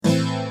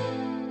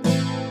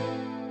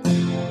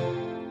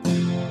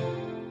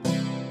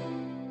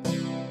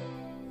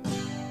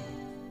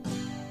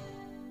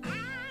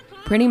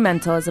Pretty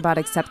Mental is about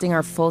accepting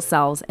our full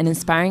selves and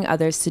inspiring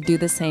others to do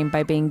the same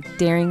by being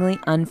daringly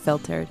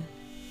unfiltered.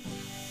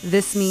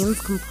 This means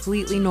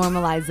completely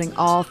normalizing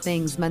all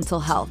things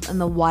mental health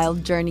and the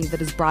wild journey that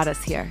has brought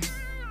us here.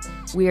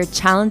 We are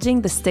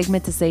challenging the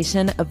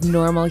stigmatization of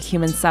normal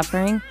human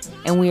suffering,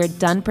 and we are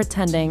done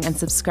pretending and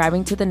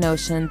subscribing to the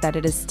notion that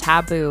it is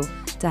taboo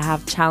to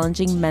have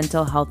challenging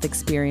mental health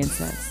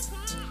experiences.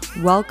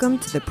 Welcome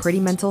to the Pretty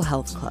Mental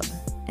Health Club,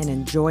 and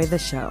enjoy the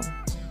show.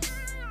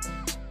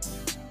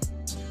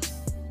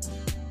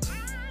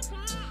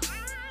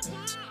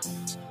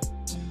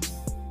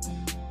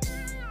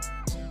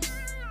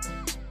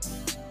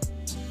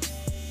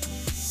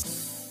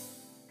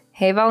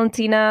 Hey,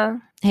 Valentina.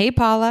 Hey,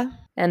 Paula.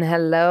 And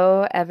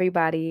hello,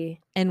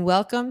 everybody. And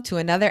welcome to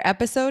another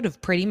episode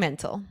of Pretty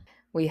Mental.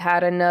 We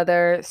had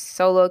another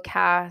solo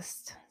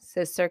cast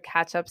sister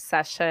catch-up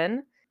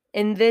session.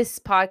 In this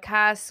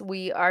podcast,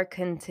 we are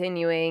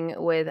continuing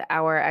with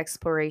our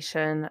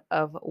exploration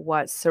of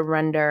what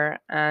surrender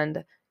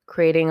and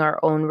creating our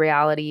own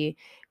reality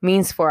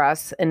means for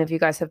us. And if you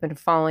guys have been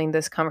following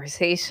this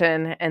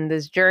conversation and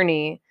this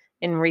journey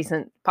in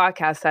recent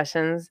podcast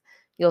sessions,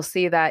 you'll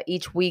see that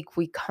each week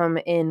we come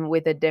in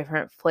with a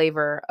different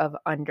flavor of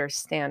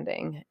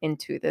understanding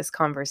into this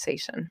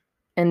conversation.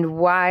 And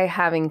why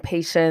having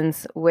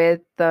patience with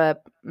the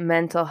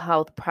mental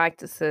health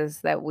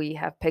practices that we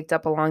have picked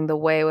up along the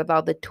way with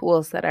all the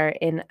tools that are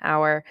in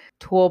our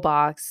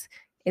toolbox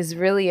is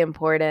really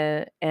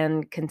important,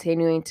 and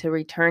continuing to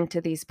return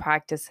to these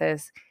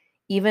practices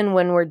even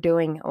when we're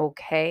doing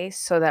okay,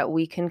 so that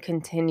we can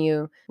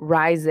continue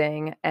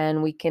rising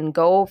and we can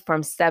go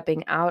from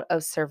stepping out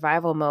of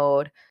survival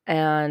mode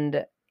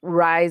and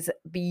rise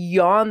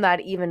beyond that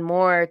even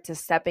more to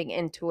stepping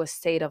into a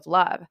state of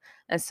love.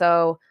 And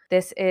so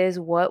this is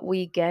what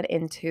we get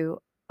into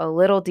a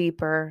little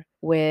deeper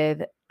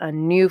with a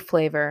new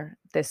flavor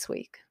this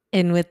week.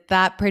 And with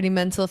that, Pretty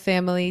Mental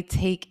family,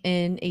 take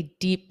in a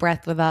deep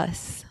breath with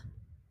us.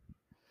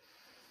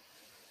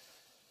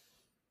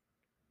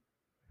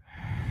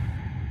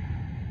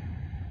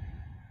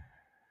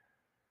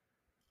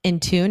 And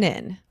tune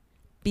in.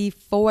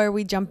 Before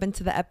we jump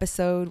into the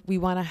episode, we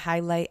want to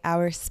highlight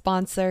our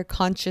sponsor,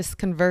 Conscious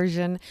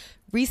Conversion,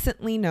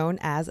 recently known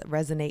as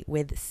Resonate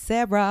with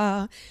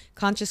Sarah.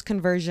 Conscious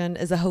Conversion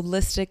is a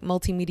holistic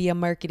multimedia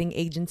marketing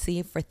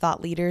agency for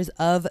thought leaders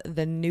of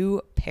the new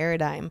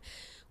paradigm.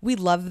 We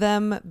love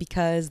them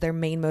because their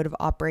main mode of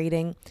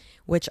operating,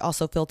 which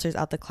also filters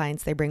out the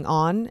clients they bring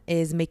on,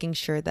 is making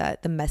sure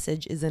that the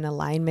message is in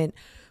alignment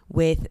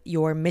with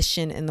your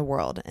mission in the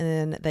world,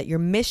 and that your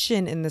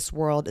mission in this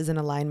world is in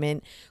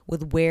alignment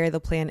with where the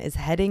plan is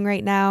heading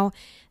right now,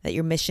 that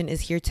your mission is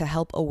here to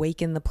help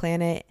awaken the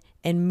planet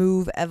and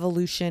move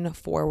evolution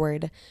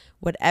forward.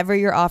 Whatever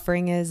your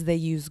offering is, they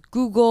use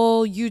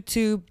Google,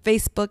 YouTube,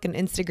 Facebook, and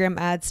Instagram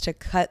ads to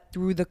cut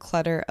through the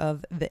clutter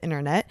of the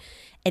internet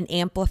and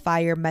amplify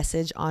your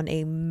message on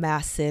a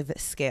massive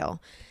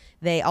scale.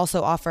 They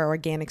also offer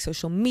organic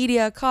social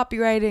media,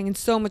 copywriting, and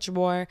so much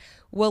more.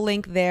 We'll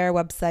link their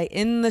website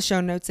in the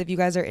show notes if you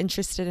guys are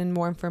interested in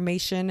more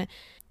information.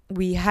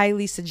 We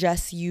highly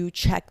suggest you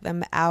check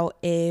them out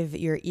if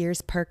your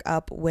ears perk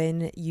up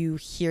when you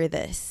hear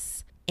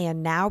this.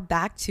 And now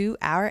back to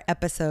our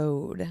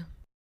episode.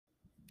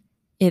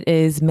 It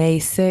is May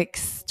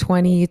 6,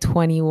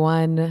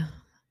 2021.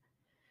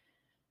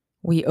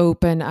 We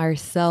open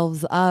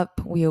ourselves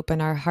up, we open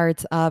our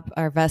hearts up,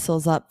 our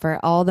vessels up for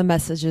all the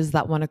messages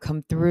that want to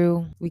come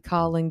through. We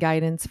call in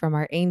guidance from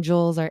our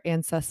angels, our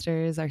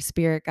ancestors, our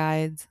spirit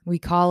guides. We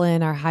call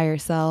in our higher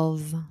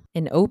selves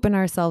and open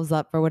ourselves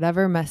up for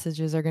whatever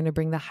messages are going to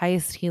bring the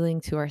highest healing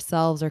to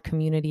ourselves, our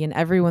community, and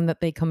everyone that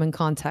they come in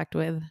contact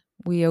with.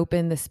 We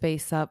open the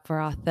space up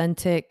for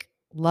authentic,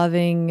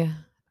 loving,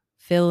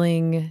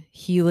 filling,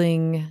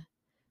 healing,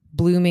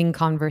 blooming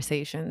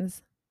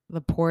conversations. The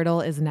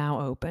portal is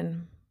now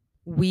open.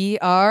 We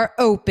are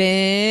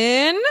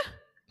open.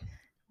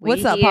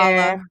 What's up,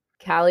 Paula?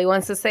 Callie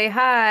wants to say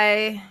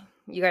hi.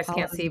 You guys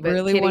can't see, but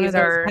really one of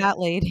those cat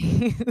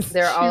ladies.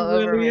 They're all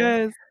over me.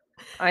 Is.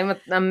 I'm a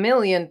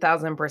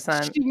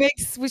 1,000,000%.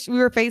 We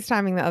were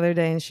FaceTiming the other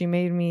day, and she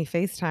made me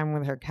FaceTime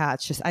with her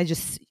cats. I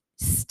just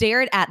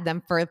stared at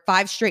them for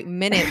 5 straight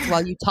minutes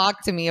while you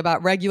talked to me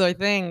about regular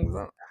things.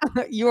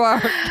 You are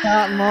a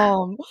cat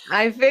mom.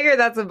 I figure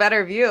that's a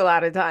better view a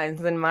lot of times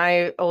than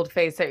my old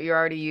face that you're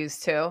already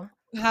used to.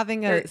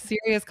 Having a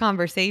serious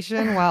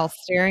conversation while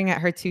staring at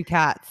her 2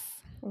 cats.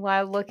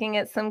 While looking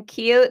at some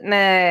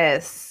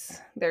cuteness.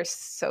 They're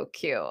so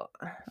cute.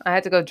 I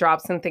had to go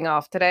drop something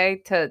off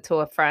today to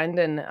a friend,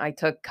 and I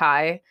took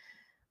Kai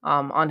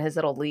on his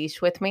little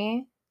leash with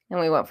me, and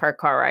we went for a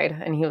car ride,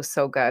 and he was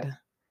so good.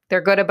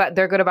 They're good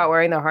about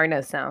wearing the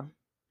harness now.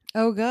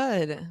 Oh,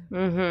 good.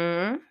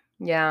 Mm-hmm.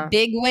 Yeah.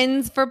 Big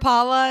wins for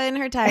Paula and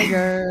her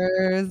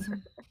tigers.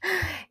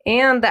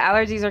 And the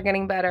allergies are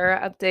getting better.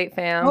 Update,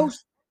 fam. Oh,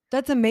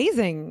 That's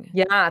amazing.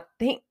 Yeah,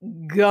 thank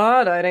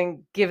God I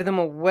didn't give them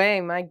away.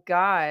 My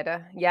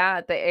God.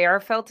 Yeah, the air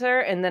filter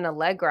and then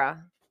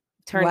Allegra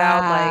turned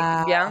out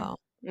like, yeah. Wow.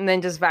 And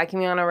then just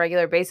vacuuming on a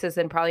regular basis,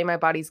 and probably my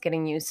body's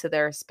getting used to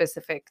their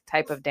specific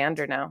type of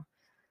dander now.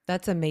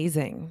 That's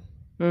amazing.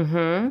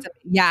 Mm-hmm.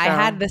 Yeah, I So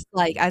had this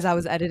like as I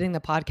was editing the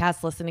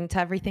podcast, listening to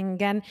everything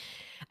again,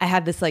 I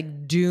had this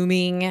like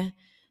dooming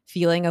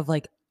feeling of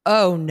like,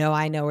 oh no,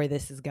 I know where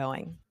this is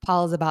going.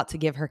 Paula's about to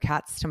give her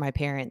cats to my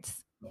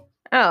parents.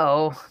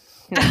 oh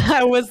no.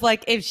 I was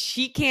like, if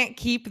she can't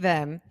keep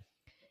them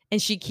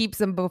and she keeps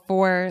them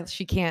before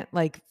she can't,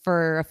 like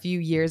for a few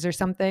years or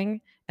something,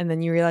 and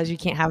then you realize you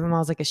can't have them, I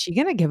was like, is she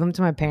gonna give them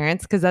to my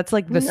parents? Because that's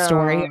like the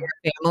story of No.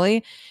 our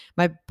family.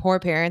 My poor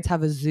parents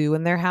have a zoo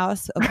in their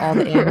house of all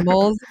the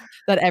animals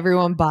that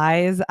everyone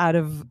buys out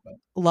of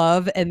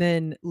love and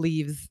then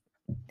leaves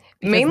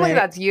because Mainly they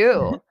that's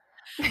you.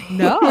 Mainly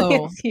no.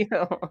 it's you.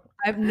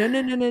 I've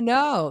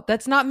no.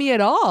 That's not me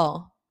at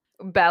all.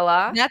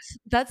 Bella.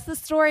 That's the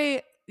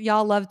story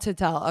y'all love to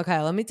tell. Okay,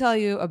 let me tell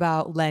you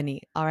about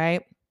Lenny, all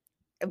right?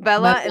 My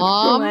Bella and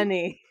mom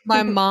Lenny.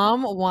 my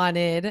mom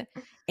wanted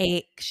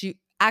she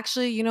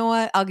actually, you know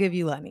what? I'll give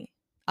you Lenny.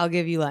 I'll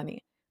give you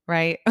Lenny,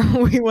 right?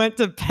 We went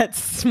to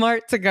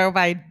PetSmart to go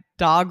buy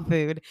dog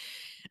food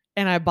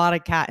and I bought a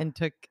cat and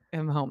took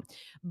him home.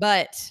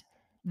 But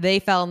they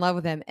fell in love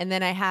with him. And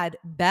then I had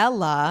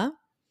Bella,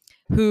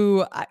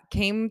 who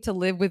came to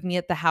live with me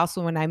at the house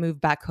when I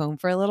moved back home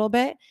for a little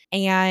bit.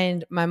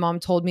 And my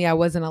mom told me I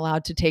wasn't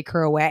allowed to take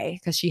her away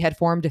because she had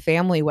formed a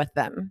family with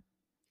them.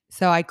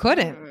 So I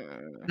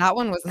couldn't. That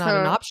one was not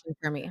an So option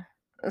for me.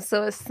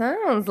 so it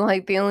sounds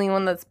like the only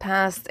one that's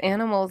passed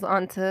animals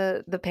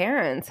onto the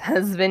parents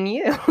has been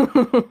you.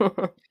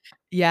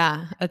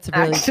 Yeah, that's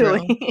really true.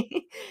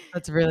 Actually.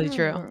 That's really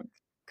true.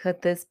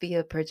 Could this be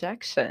a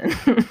projection?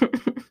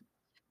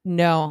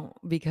 No,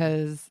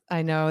 because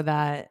I know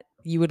that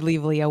you would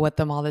leave Leo with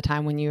them all the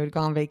time when you would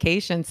go on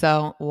vacation.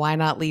 So why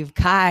not leave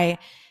Kai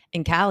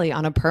and Callie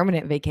on a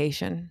permanent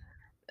vacation?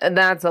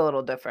 That's a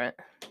little different.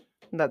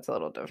 That's a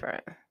little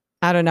different.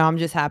 I don't know. I'm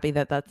just happy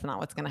that that's not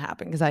what's going to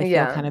happen because I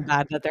feel kind Yeah. of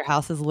bad that their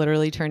house is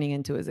literally turning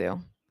into a zoo.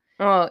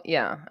 Well,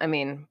 yeah. I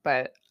mean,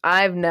 but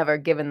I've never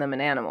given them an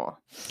animal.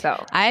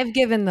 So I've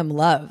given them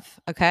love.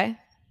 Okay.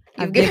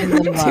 you've I've given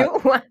them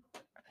love. Why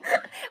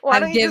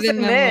I've don't you just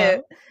given them love.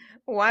 admit?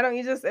 Why don't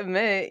you just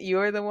admit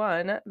you're the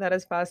one that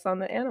has passed on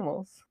the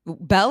animals?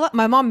 Bella,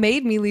 my mom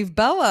made me leave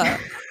Bella.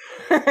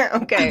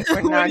 Okay,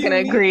 we're What not do you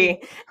gonna mean?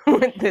 agree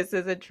with this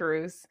is a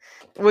truce.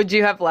 Would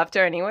you have left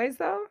her anyways,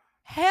 though?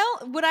 Hell,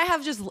 would I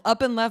have just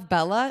up and left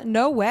Bella?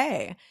 No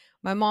way.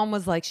 My mom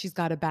was like, she's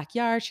got a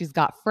backyard, she's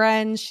got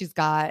friends, she's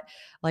got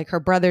like her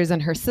brothers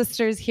and her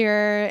sisters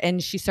here.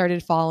 And she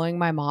started following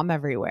my mom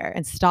everywhere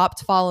and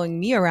stopped following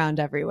me around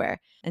everywhere.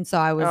 And so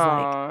I was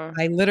like, Oh,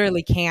 I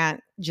literally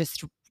can't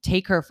just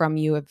take her from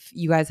you if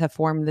you guys have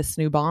formed this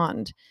new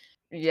bond.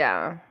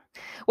 yeah.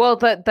 Well,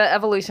 the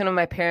evolution of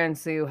my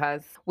parents' zoo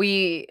has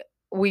we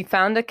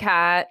found a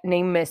cat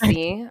named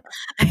Missy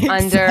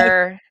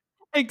under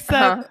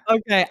Except,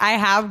 okay, I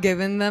have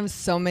given them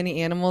so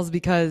many animals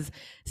because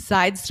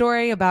side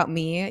story about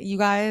me, you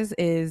guys,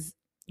 is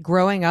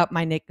growing up,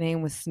 my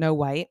nickname was Snow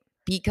White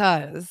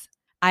because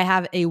I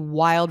have a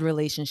wild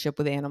relationship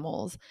with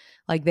animals.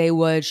 Like they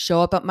would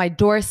show up at my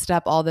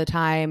doorstep all the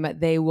time.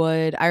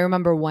 I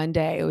remember one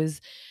day it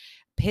was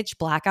pitch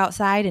black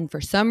outside and for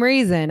some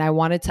reason I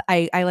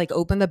like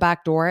opened the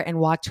back door and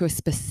walked to a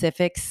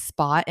specific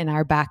spot in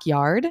our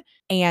backyard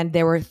and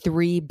there were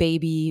 3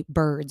 baby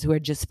birds who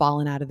had just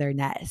fallen out of their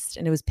nest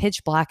and it was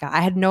pitch black out.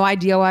 I had no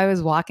idea why I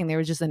was walking. There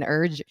was just an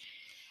urge.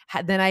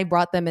 Then I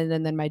brought them in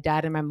and then my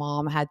dad and my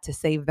mom had to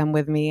save them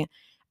with me.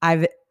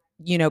 I've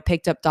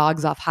picked up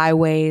dogs off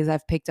highways.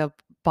 I've picked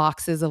up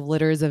boxes of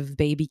litters of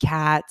baby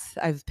cats.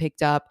 I've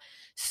picked up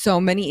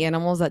so many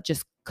animals that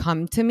just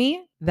come to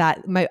me that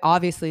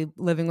obviously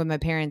living with my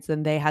parents,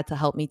 then they had to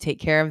help me take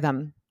care of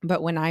them.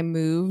 But when I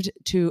moved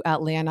to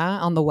Atlanta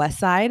on the west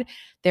side,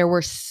 there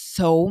were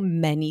so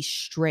many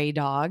stray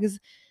dogs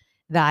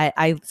that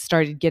I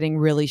started getting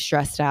really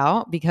stressed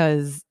out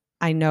because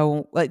I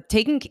know like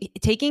taking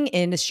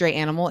in a stray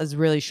animal is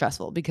really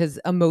stressful because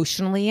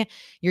emotionally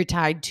you're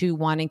tied to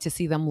wanting to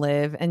see them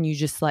live and you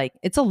just like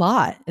it's a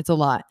lot. It's a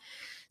lot.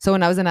 So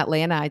when I was in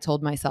Atlanta, I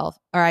told myself,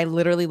 or I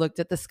literally looked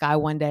at the sky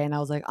one day and I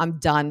was like, I'm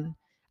done.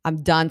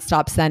 I'm done.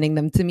 Stop sending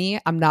them to me.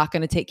 I'm not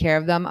going to take care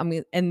of them. I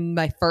mean, and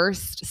my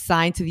first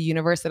sign to the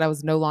universe that I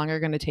was no longer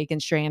going to take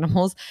in stray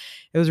animals,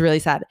 it was really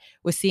sad,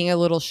 was seeing a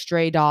little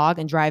stray dog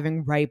and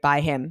driving right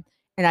by him.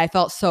 And I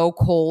felt so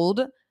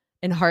cold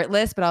and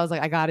heartless, but I was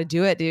like, I got to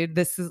do it, dude.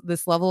 This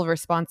level of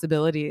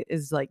responsibility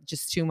is like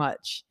just too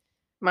much.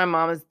 my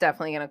mom is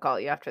definitely gonna call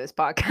you after this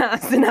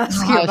podcast and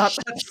ask you about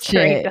that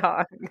stray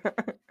dog.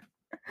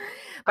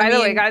 By the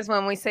way, guys,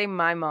 when we say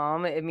my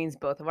mom, it means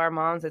both of our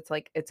moms. It's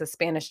like it's a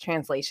Spanish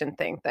translation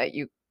thing that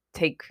you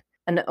take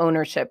an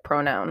ownership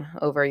pronoun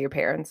over your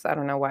parents. I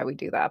don't know why we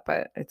do that,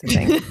 but it's a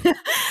thing.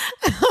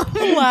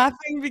 I'm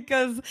laughing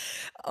because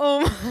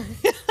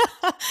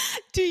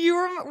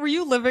Were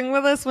you living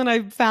with us when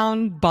I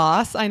found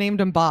Boss? I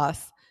named him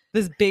Boss.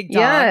 This big dog.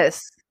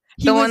 Yes.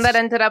 He The one was that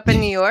ended up in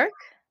New York?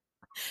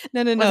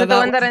 no, Was no. it the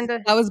one that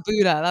ended? That was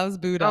Buddha. That was Oh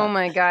Buddha.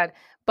 my God.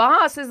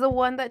 Boss is the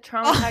one that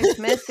traumatized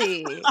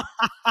Missy.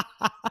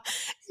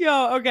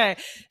 Yo, okay.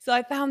 So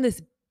I found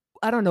this,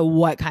 I don't know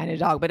what kind of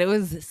dog, but it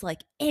was this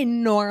like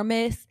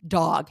enormous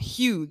dog,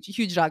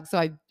 huge dog. So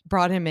I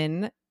brought him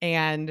in,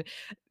 and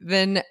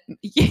then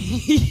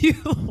he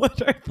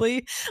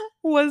literally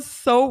was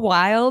so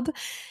wild,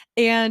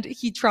 and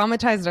he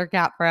traumatized our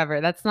cat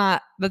forever. That's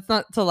not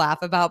to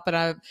laugh about,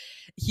 but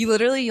he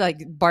literally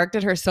like barked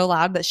at her so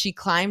loud that she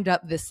climbed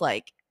up this,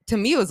 like, to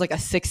me it was like a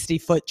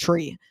 60-foot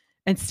tree,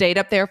 and stayed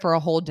up there for a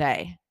whole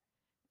day.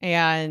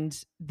 And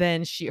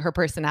then her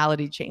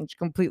personality changed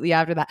completely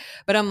after that.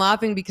 But I'm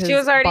laughing because she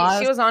was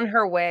on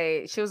her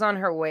way. She was on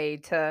her way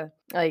to,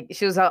 like,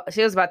 she was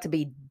about to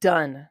be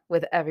done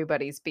with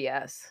everybody's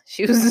BS.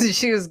 She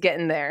was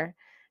getting there.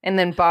 And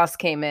then Boss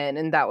came in,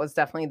 and that was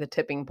definitely the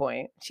tipping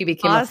point. She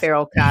became a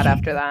feral cat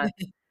after that.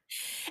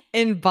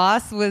 And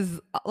Boss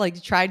was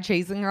like tried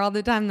chasing her all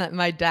the time, that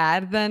my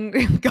dad then,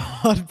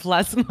 God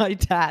bless my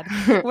dad,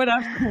 would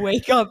have to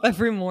wake up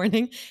every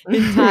morning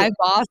and tie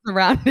Boss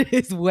around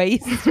his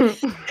waist. And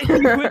he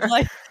would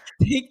like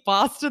take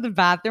Boss to the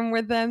bathroom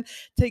with him,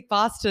 take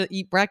Boss to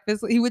eat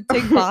breakfast. He would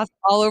take Boss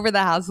all over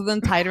the house with him,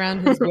 tied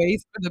around his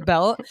waist with a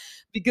belt,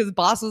 because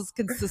Boss was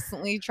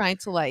consistently trying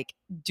to like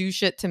do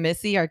shit to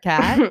Missy, our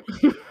cat.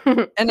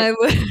 And I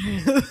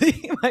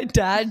literally, my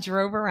dad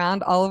drove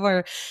around all of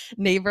our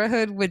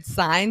neighborhood with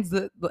signs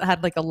that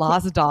had like a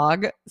lost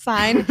dog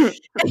sign.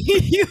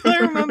 I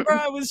remember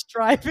I was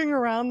driving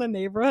around the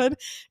neighborhood,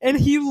 and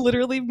he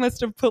literally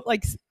must have put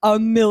like a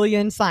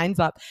million signs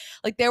up.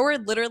 Like there were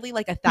literally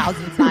like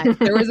 1,000 signs.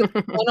 There was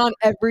one on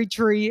every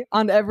tree,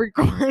 on every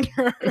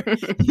corner.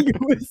 He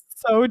was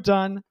so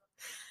done.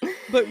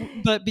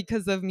 But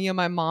because of me and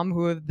my mom,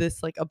 who have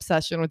this like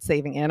obsession with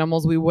saving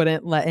animals, we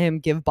wouldn't let him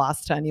give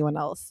Boss to anyone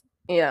else.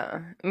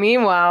 Yeah.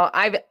 Meanwhile,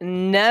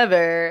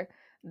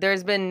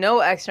 there's been no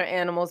extra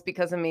animals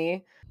because of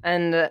me.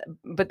 And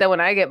but then when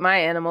I get my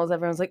animals,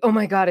 everyone's like, "Oh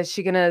my God, is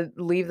she gonna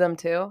leave them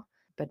too?"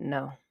 But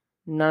no,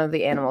 none of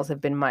the animals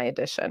have been my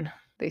addition.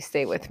 They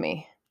stay with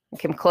me. I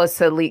came close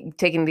to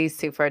taking these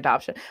two for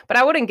adoption, but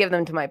I wouldn't give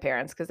them to my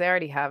parents because they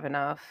already have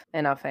enough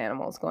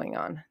animals going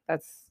on.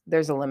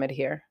 There's a limit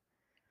here.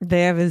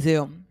 They have a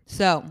zoo.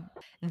 So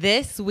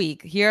this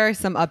week, here are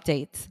some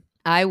updates.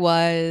 I've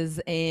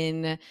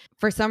been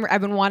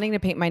wanting to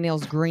paint my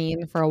nails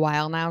green for a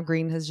while now.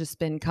 Green has just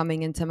been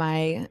coming into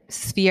my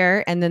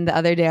sphere. And then the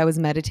other day I was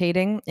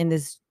meditating, and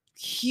this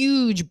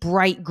huge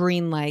bright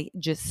green light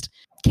just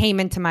came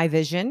into my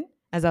vision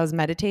as I was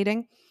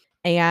meditating.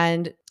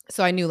 And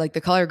so I knew like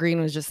the color green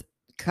was just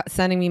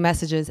sending me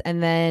messages.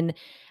 And then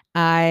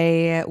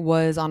I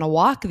was on a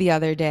walk the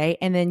other day,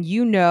 and then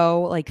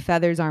like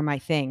feathers are my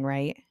thing,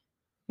 right?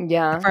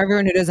 Yeah. For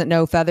everyone who doesn't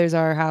know, feathers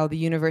are how the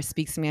universe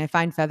speaks to me. I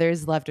find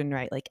feathers left and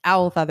right, like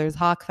owl feathers,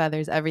 hawk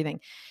feathers, everything.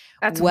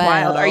 That's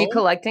wild. Are you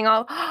collecting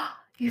all?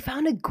 You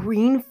found a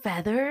green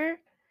feather?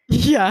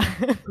 Yeah.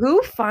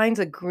 Who finds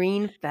a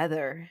green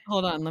feather?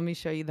 Hold on. Let me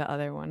show you the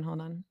other one. Hold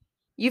on.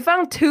 You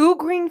found 2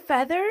 green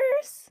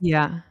feathers?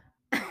 Yeah.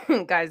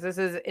 Guys, this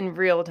is in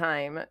real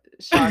time.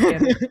 Shock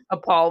and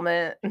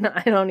appallment.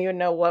 I don't even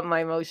know what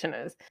my emotion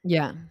is.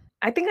 Yeah.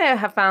 I think I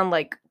have found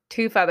like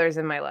 2 feathers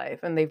in my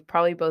life, and they've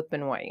probably both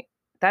been white.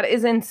 That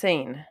is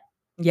insane.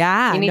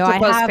 Yeah. You need to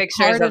post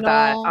pictures of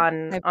that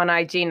on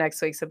IG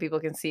next week so people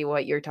can see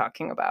what you're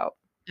talking about.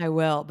 I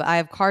will, but I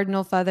have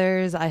cardinal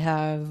feathers. I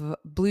have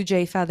blue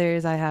jay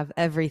feathers. I have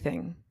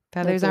everything.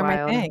 Feathers are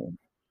my thing.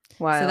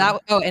 Wow.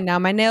 So and now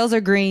my nails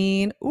are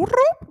green.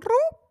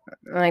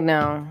 I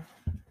know.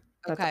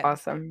 That's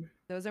awesome.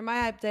 Those are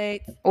my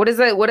updates. What is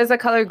the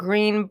color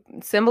green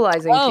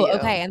symbolizing to you? Oh,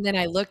 okay. And then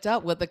I looked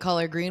up what the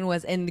color green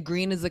was, and the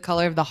green is the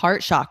color of the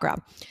heart chakra.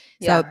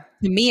 So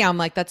to me, I'm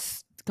like,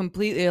 that's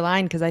completely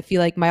aligned, because I feel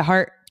like my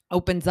heart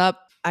opens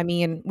up,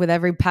 with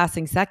every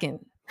passing second.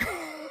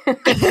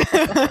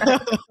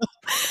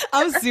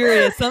 I'm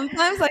serious.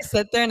 Sometimes I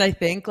sit there and I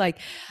think like,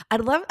 I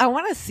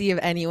want to see if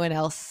anyone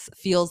else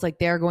feels like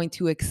they're going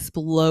to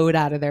explode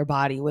out of their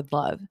body with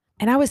love.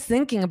 And I was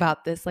thinking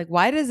about this, like,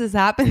 why does this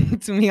happen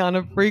to me on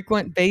a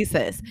frequent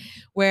basis,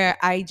 where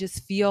I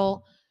just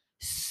feel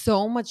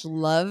so much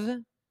love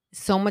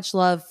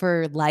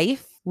for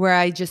life, where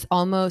I just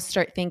almost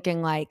start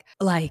thinking like,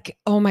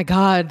 oh my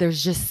God,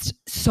 there's just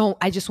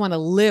I just want to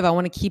live. I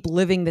want to keep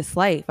living this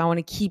life.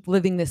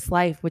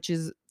 Which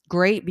is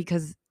great,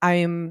 because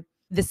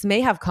this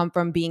may have come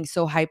from being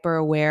so hyper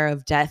aware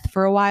of death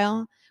for a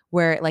while,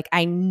 where like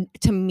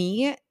to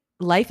me,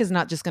 life is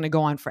not just going to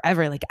go on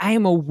forever. Like I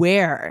am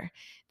aware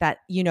that,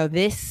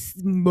 this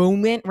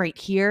moment right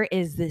here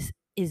is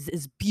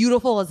as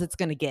beautiful as it's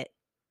going to get.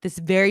 This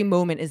very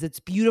moment is as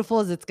beautiful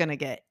as it's going to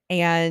get.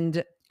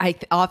 And I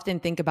often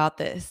think about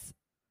this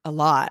a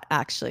lot,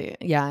 actually.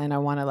 Yeah. And I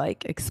want to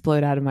like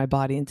explode out of my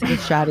body into the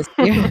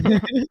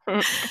stratosphere.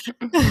 I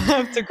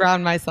have to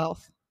ground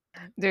myself.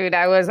 Dude,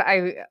 I was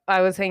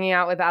hanging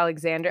out with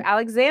Alexander,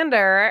 I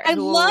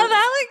who love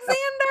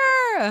Alexander.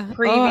 Oh, I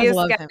previous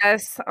love him.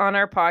 guest on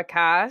our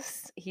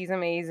podcast. He's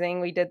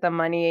amazing. We did the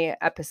money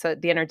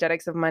episode, the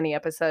energetics of money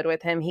episode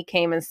with him. He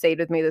came and stayed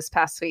with me this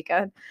past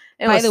weekend.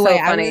 It By was the way,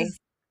 so I funny. was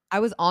I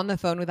was on the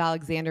phone with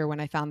Alexander when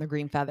I found the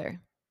green feather.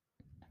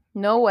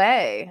 No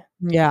way.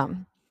 Yeah.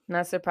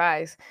 Not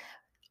surprised.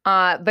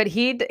 But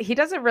he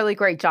does a really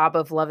great job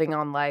of loving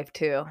on life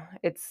too.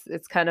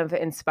 It's kind of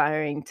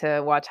inspiring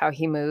to watch how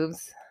he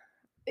moves.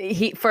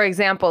 He, for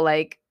example,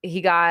 like he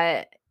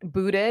got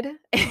booted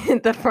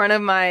in the front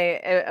of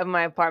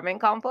my apartment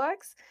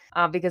complex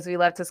because we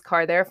left his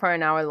car there for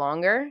an hour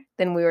longer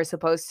than we were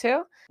supposed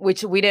to,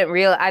 which I didn't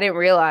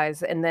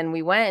realize. And then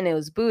we went and it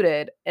was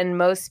booted. And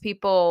most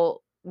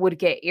people would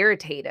get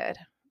irritated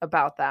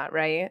about that,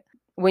 right?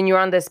 When you're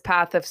on this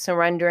path of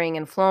surrendering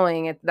and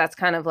flowing, that's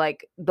kind of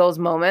like those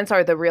moments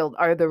are the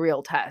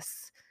real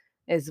tests,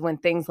 is when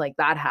things like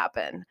that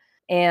happen.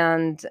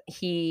 And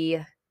he,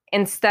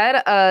 instead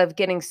of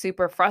getting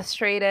super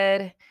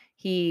frustrated,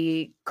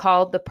 he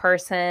called the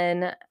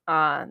person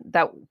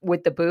that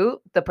with the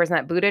person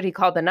that booted. He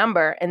called the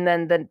number, and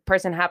then the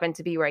person happened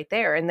to be right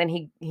there. And then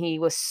he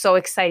was so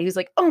excited. He was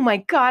like, "Oh my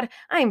god,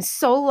 I am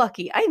so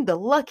lucky! I am the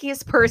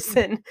luckiest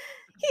person.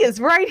 He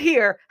is right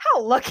here.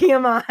 How lucky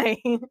am I?"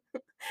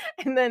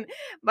 And then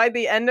by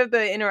the end of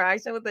the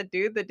interaction with the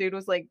dude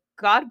was like,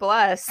 "God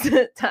bless"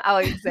 to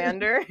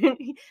Alexander. And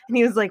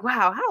he was like,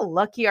 "Wow, how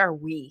lucky are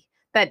we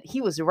that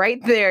he was right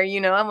there?"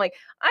 I'm like,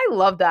 I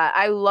love that.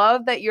 I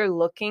love that you're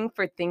looking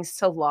for things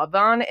to love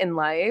on in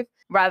life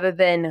rather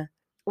than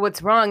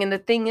what's wrong. And the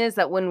thing is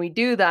that when we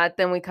do that,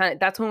 then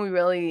that's when we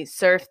really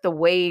surf the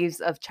waves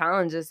of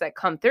challenges that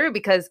come through,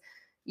 because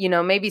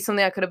maybe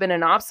something that could have been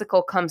an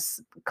obstacle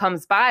comes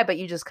by, but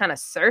you just kind of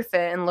surf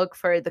it and look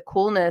for the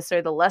coolness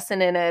or the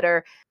lesson in it,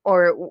 or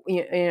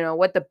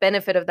what the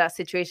benefit of that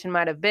situation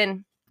might have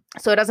been,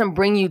 so it doesn't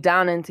bring you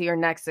down into your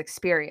next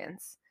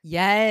experience.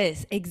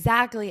 Yes,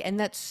 exactly. And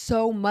that's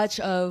so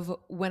much of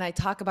when I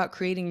talk about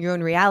creating your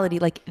own reality,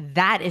 like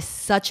that is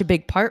such a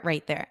big part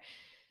right there.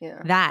 Yeah.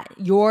 That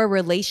your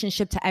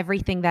relationship to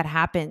everything that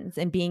happens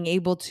and being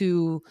able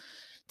to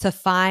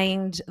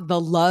find the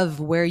love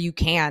where you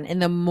can.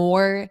 And the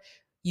more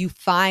you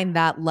find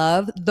that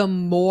love, the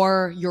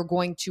more you're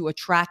going to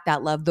attract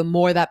that love, the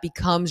more that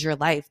becomes your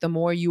life, the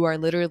more you are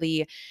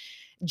literally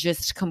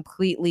just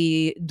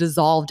completely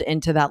dissolved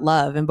into that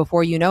love. And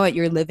before you know it,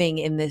 you're living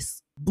in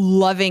this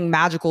loving,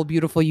 magical,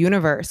 beautiful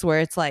universe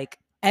where it's like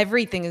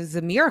everything is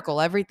a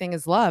miracle, everything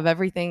is love,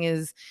 everything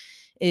is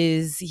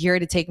here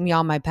to take me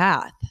on my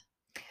path.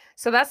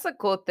 So that's the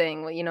cool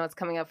thing. What's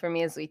coming up for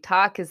me as we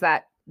talk is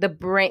that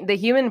the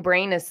human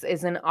brain is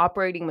an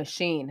operating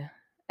machine.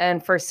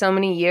 And for so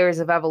many years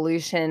of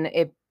evolution,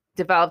 it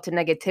developed a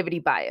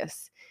negativity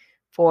bias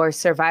for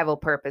survival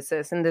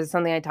purposes. And this is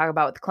something I talk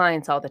about with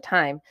clients all the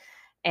time.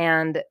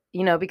 And,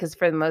 because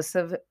for most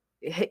of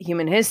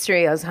human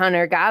history as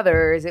hunter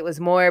gatherers, it was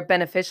more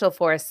beneficial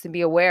for us to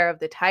be aware of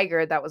the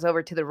tiger that was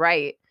over to the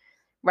right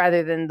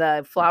rather than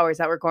the flowers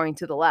that were going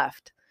to the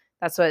left.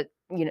 That's what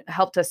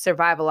helped us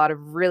survive a lot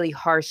of really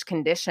harsh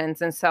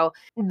conditions. And so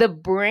the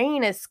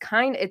brain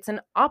it's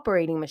an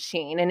operating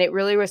machine, and it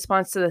really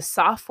responds to the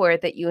software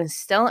that you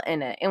instill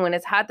in it. And when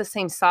it's had the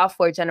same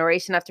software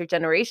generation after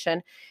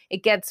generation,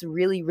 it gets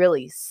really,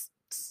 really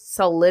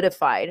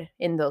solidified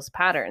in those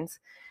patterns.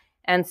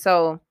 And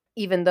so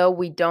even though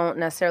we don't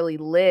necessarily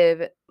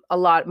live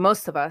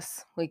most of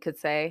us, we could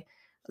say,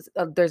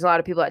 there's a lot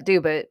of people that do,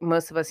 but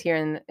most of us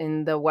here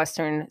in the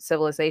Western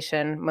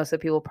civilization, most of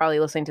the people probably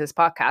listening to this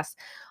podcast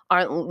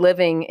aren't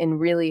living in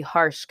really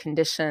harsh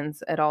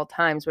conditions at all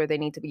times where they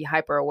need to be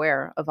hyper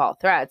aware of all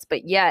threats.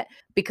 But yet,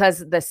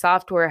 because the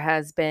software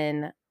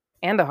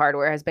and the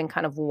hardware has been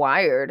kind of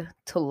wired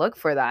to look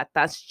for that,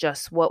 that's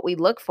just what we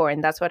look for.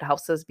 And that's what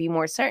helps us be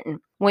more certain.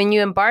 When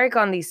you embark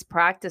on these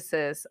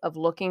practices of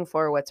looking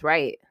for what's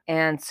right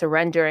and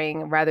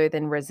surrendering rather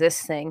than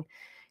resisting,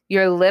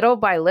 you're little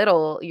by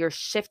little, you're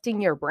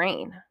shifting your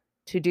brain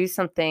to do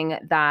something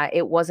that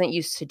it wasn't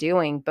used to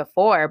doing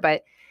before.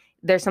 But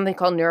there's something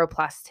called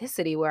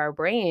neuroplasticity where our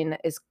brain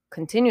is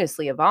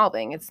continuously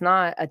evolving. It's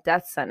not a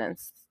death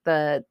sentence.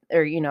 The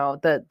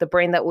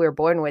brain that we were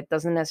born with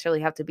doesn't necessarily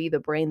have to be the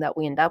brain that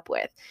we end up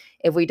with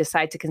if we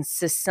decide to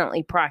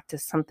consistently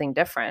practice something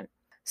different.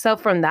 So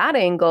from that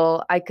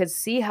angle, I could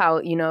see how,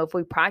 if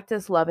we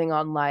practice loving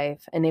on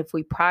life, and if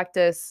we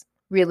practice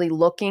really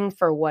looking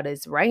for what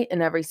is right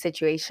in every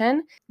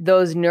situation,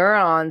 those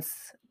neurons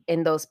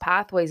in those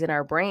pathways in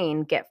our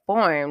brain get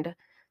formed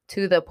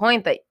to the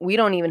point that we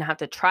don't even have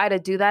to try to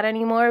do that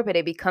anymore, but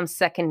it becomes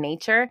second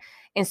nature.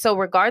 And so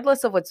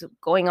regardless of what's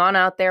going on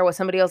out there, what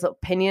somebody else's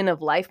opinion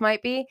of life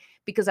might be,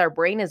 because our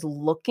brain is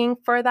looking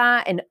for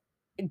that and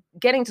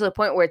getting to the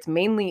point where it's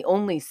mainly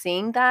only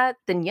seeing that,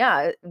 then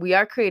yeah, we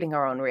are creating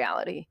our own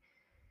reality.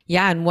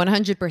 Yeah, and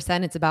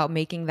 100% it's about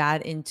making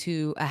that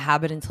into a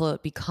habit until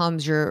it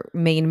becomes your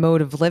main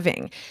mode of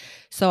living.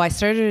 So I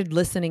started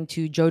listening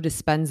to Joe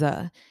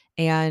Dispenza,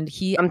 And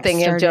I'm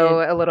thinking of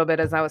Joe a little bit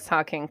as I was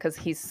talking because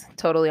he's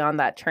totally on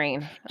that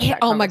train of that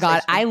oh my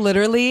God.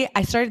 conversation.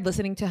 I started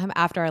listening to him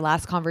after our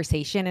last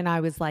conversation and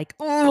I was like,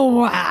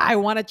 oh, I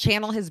want to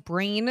channel his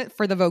brain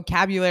for the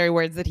vocabulary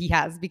words that he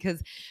has,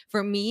 because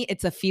for me,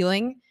 it's a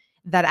feeling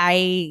that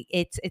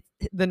it's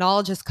the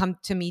knowledge has come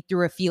to me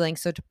through a feeling.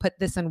 So to put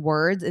this in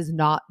words is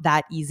not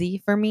that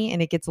easy for me.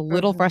 And it gets a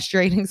little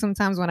frustrating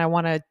sometimes when I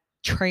want to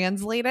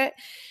translate it.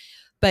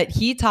 But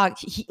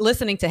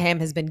listening to him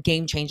has been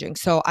game changing.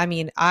 So, I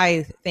mean,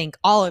 I think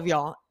all of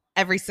y'all,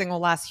 every single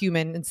last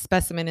human and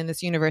specimen in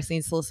this universe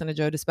needs to listen to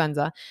Joe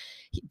Dispenza.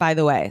 By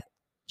the way,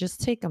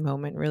 just take a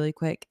moment really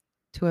quick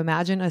to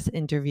imagine us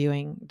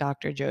interviewing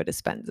Dr. Joe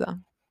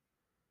Dispenza.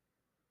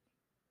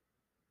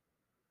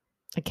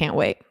 I can't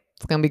wait.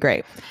 It's going to be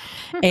great.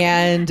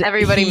 And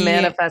everybody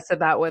manifested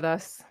that with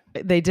us.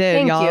 They did.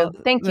 Thank y'all. you.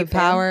 Thank you.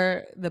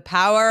 The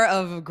power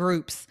of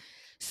groups.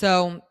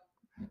 So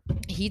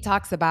he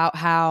talks about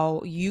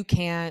how you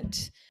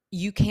can't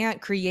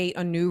create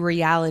a new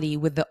reality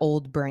with the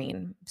old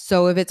brain.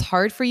 So if it's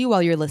hard for you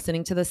while you're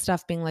listening to this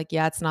stuff, being like,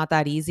 yeah, it's not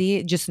that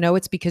easy, just know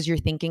it's because you're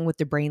thinking with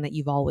the brain that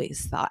you've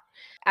always thought.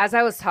 As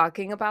I was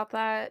talking about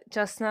that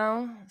just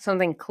now,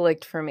 something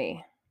clicked for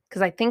me.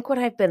 Because I think what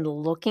I've been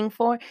looking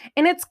for,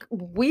 and it's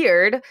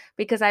weird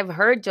because I've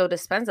heard Joe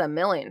Dispenza a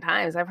million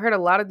times. I've heard a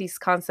lot of these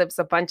concepts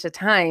a bunch of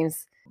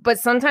times, but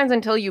sometimes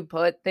until you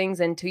put things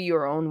into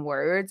your own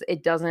words,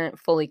 it doesn't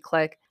fully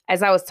click.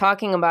 As I was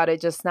talking about it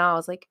just now, I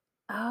was like,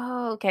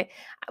 oh, okay.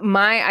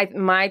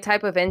 My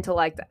type of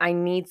intellect, I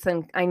need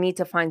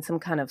to find some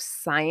kind of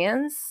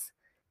science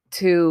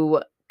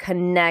to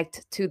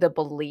connect to the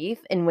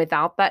belief. And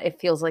without that, it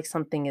feels like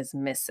something is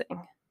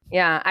missing.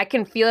 Yeah, I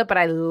can feel it, but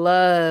I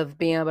love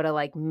being able to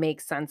like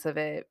make sense of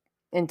it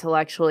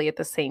intellectually at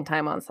the same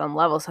time on some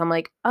level. So I'm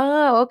like,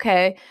 oh,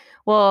 okay.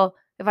 Well,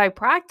 if I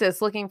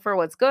practice looking for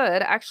what's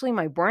good, actually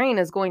my brain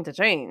is going to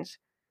change.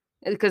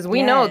 Because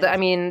we know that, I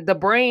mean, the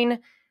brain,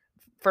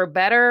 for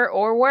better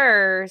or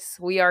worse,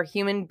 we are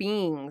human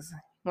beings.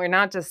 We're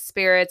not just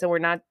spirits, and we're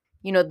not,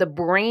 the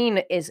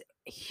brain is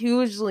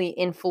hugely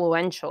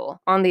influential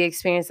on the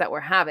experience that we're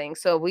having.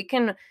 So we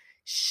can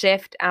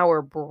shift our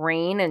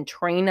brain and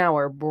train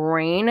our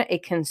brain,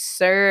 it can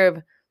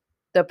serve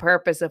the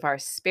purpose of our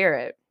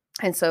spirit.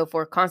 And so if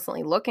we're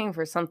constantly looking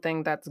for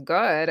something that's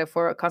good, if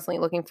we're constantly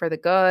looking for the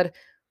good,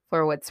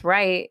 for what's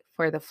right,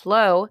 for the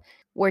flow,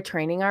 we're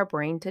training our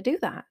brain to do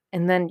that.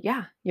 And then,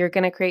 yeah, you're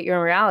going to create your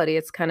own reality.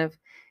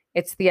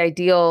 It's the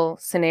ideal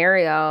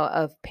scenario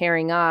of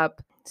pairing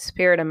up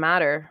spirit and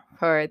matter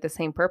for the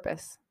same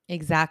purpose.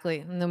 Exactly.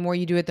 And the more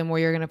you do it, the more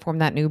you're going to form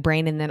that new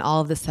brain. And then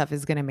all of this stuff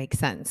is going to make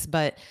sense.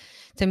 But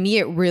to me,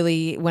 it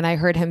really, when I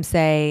heard him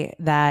say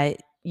that,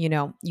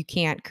 you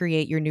can't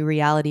create your new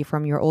reality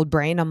from your old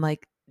brain, I'm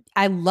like,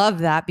 I love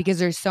that, because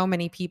there's so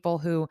many people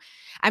who,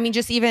 I mean,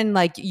 just even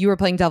like you were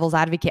playing devil's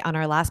advocate on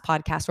our last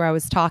podcast where I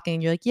was talking,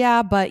 and you're like,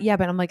 yeah, but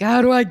I'm like,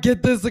 how do I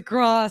get this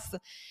across?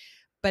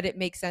 But it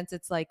makes sense.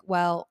 It's like,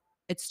 well,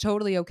 it's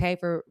totally okay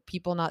for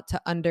people not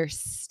to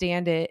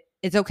understand it.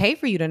 It's okay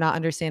for you to not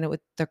understand it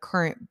with the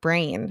current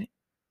brain.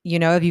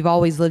 If you've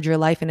always lived your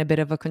life in a bit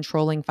of a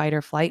controlling fight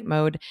or flight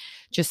mode,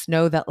 just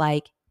know that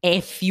like,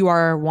 if you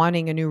are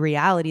wanting a new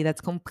reality,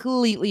 that's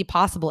completely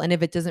possible. And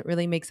if it doesn't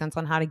really make sense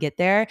on how to get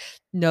there,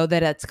 know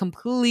that it's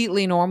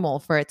completely normal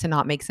for it to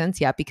not make sense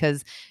yet,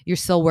 because you're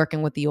still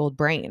working with the old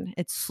brain.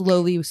 It's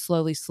slowly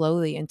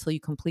until you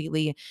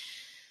completely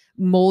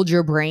mold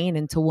your brain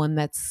into one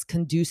that's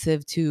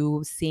conducive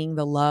to seeing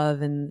the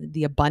love and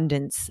the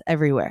abundance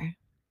everywhere.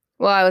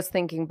 Well, I was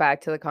thinking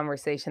back to the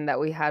conversation that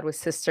we had with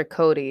Sister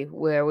Cody,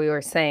 where we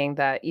were saying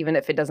that even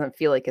if it doesn't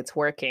feel like it's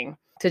working,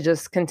 to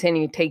just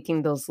continue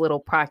taking those little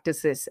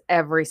practices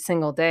every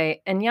single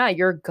day. And yeah,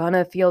 you're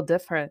gonna feel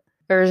different.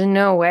 There's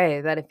no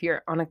way that if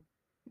you're on a,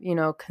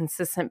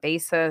 consistent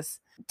basis,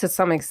 to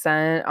some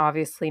extent,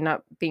 obviously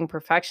not being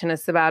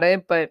perfectionist about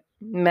it, but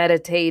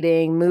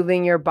meditating,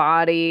 moving your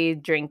body,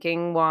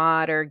 drinking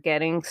water,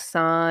 getting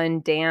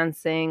sun,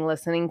 dancing,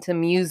 listening to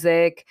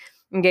music,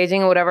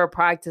 engaging in whatever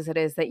practice it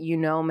is that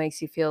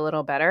makes you feel a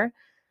little better.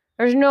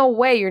 There's no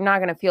way you're not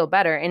going to feel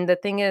better. And the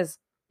thing is,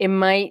 it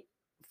might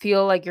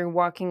feel like you're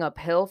walking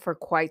uphill for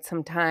quite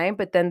some time,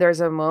 but then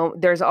there's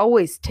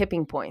always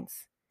tipping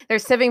points.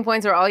 There's tipping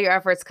points where all your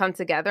efforts come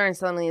together and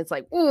suddenly it's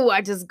like, ooh,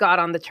 I just got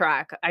on the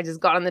track.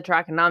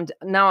 And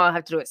now I'll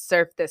have to do it,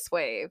 surf this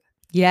wave.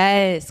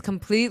 Yes,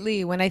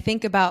 completely. When I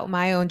think about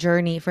my own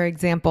journey, for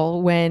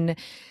example, when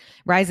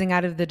rising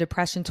out of the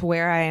depression to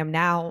where I am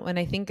now, when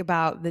I think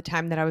about the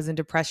time that I was in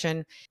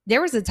depression, there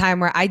was a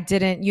time where I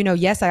didn't,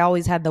 yes, I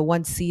always had the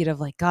one seed of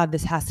like, God,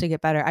 this has to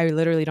get better. I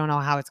literally don't know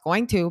how it's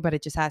going to, but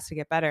it just has to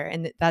get better.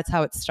 And that's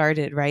how it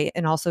started, right?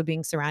 And also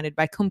being surrounded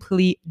by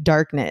complete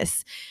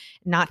darkness,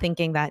 not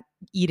thinking that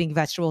eating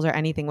vegetables or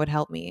anything would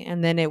help me.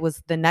 And then it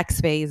was the next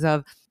phase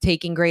of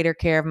taking greater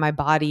care of my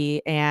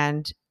body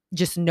and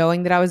just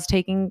knowing that I was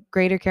taking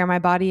greater care of my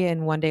body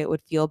and one day it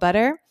would feel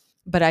better.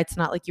 But it's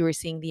not like you were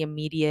seeing the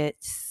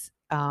immediate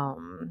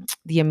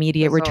the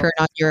immediate return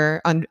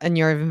Results. on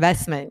your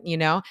investment, you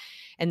know?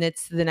 And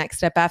it's the next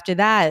step after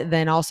that.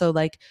 Then also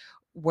like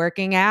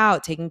working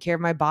out, taking care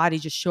of my body,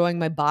 just showing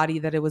my body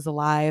that it was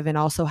alive, and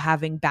also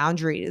having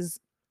boundaries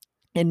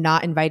and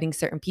not inviting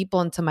certain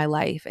people into my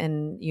life,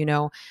 and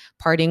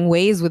parting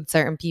ways with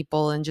certain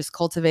people, and just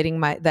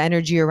cultivating the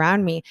energy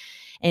around me.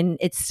 And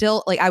it's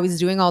still like I was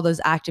doing all those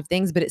active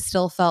things, but it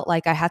still felt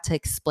like I had to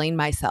explain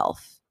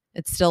myself.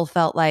 It still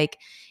felt like,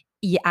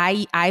 yeah,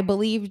 I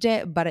believed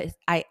it, but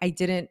I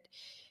didn't,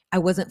 I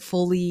wasn't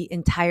fully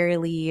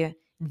entirely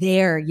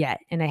there yet,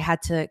 and I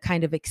had to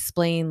kind of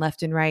explain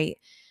left and right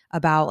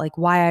about like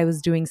why I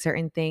was doing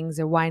certain things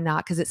or why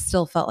not, because it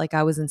still felt like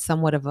I was in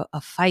somewhat of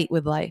a fight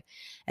with life.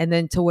 And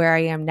then to where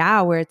I am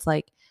now, where it's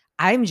like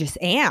I'm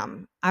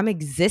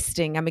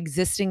existing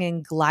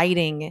and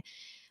gliding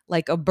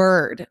like a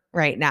bird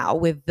right now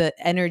with the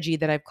energy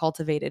that I've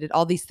cultivated and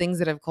all these things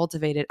that I've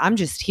cultivated. I'm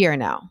just here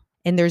now.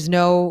 And there's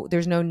no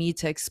need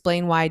to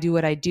explain why I do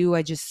what I do.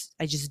 I just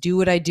do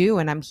what I do,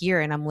 and I'm here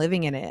and I'm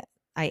living in it.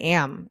 I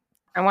am.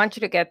 I want you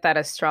to get that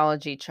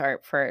astrology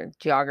chart for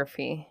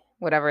geography,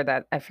 whatever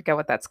that, I forget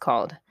what that's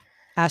called.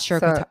 So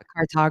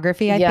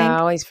Astrocartography, I yeah, I think.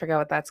 always forget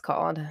what that's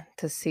called,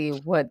 to see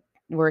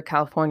where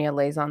California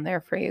lays on there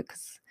for you.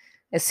 Because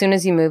as soon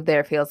as you move there,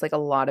 it feels like a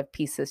lot of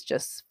pieces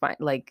just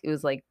like it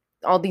was like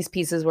all these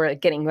pieces were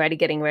like getting ready,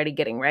 getting ready,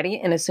 getting ready,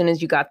 and as soon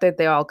as you got there,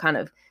 they all kind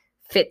of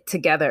fit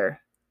together.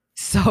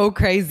 So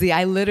crazy.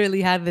 I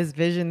literally had this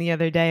vision the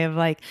other day of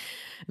like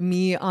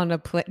me on a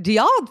plane. Do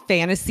y'all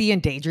fantasy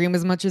and daydream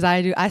as much as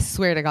I do? I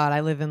swear to God, I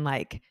live in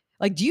like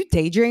do you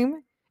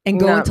daydream and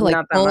go Not into like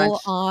not that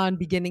much. full on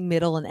beginning,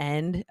 middle, and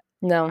end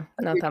No, of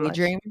not your that much.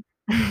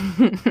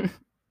 daydream?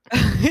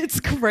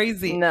 It's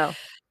crazy. No.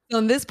 So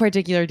in this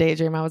particular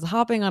daydream, I was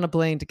hopping on a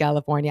plane to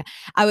California.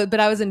 But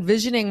I was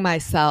envisioning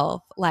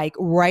myself like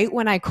right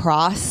when I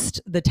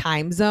crossed the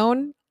time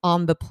zone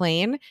on the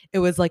plane, it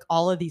was like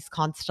all of these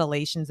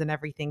constellations and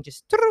everything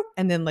just,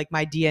 and then like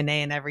my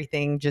DNA and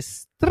everything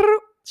just,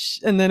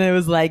 and then it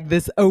was like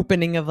this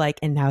opening of like,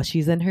 and now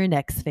she's in her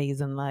next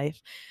phase in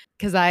life.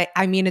 Cause I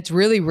mean, it's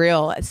really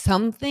real.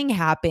 Something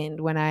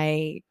happened when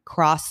I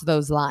crossed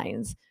those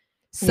lines.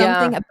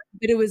 Something, Yeah.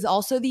 but it was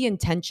also the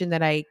intention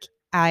that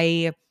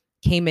I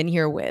came in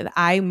here with.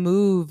 I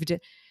moved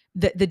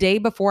the day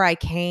before I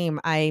came,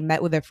 I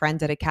met with a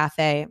friend at a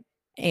cafe.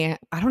 And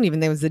I don't even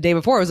think it was the day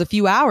before, it was a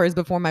few hours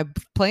before my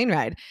plane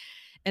ride.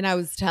 And I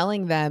was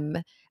telling them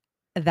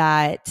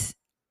that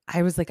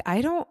I was like,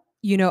 I don't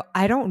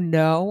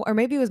know, or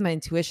maybe it was my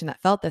intuition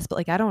that felt this, but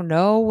like, I don't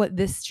know what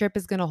this trip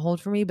is going to hold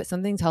for me, but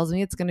something tells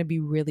me it's going to be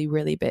really,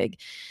 really big.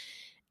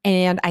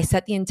 And I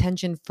set the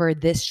intention for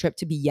this trip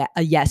to be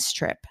a yes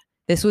trip.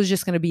 This was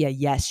just going to be a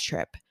yes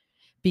trip,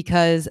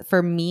 because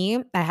for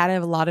me, I had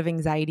a lot of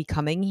anxiety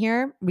coming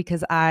here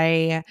because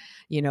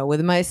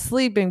with my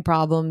sleeping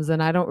problems,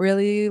 and I don't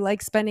really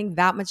like spending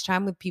that much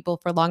time with people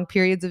for long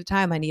periods of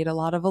time. I need a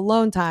lot of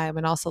alone time,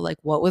 and also like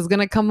what was going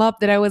to come up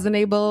that I wasn't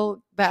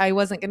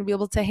going to be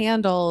able to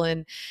handle.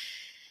 And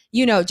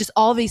just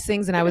all these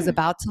things. And I was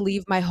about to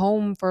leave my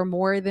home for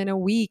more than a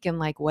week. And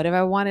like, what if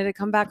I wanted to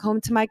come back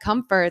home to my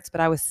comforts, but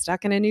I was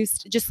stuck in a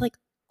just like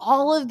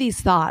all of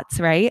these thoughts,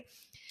 right?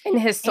 And And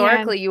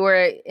historically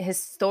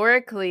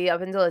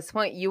up until this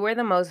point, you were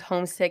the most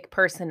homesick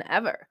person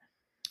ever.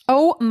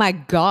 oh my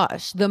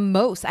gosh, the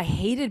most. I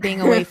hated being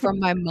away from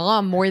my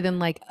mom more than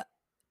like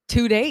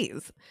 2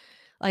 days.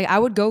 Like I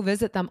would go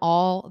visit them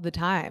all the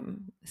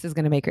time. This is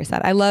going to make her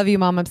sad. I love you,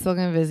 mom. I'm still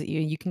going to visit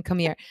you. You can come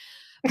here.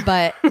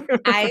 But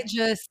I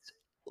just,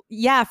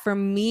 yeah, for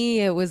me,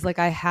 it was like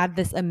I had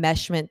this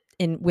enmeshment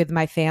with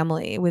my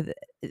family with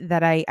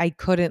that I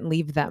couldn't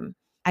leave them.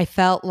 I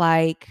felt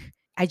like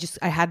I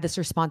had this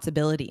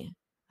responsibility.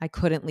 I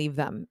couldn't leave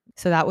them.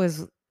 So that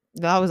was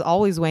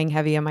always weighing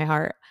heavy on my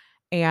heart.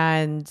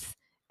 And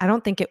I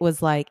don't think it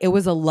was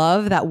a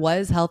love that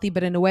was healthy,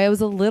 but in a way it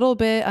was a little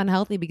bit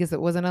unhealthy because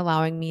it wasn't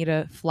allowing me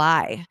to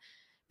fly,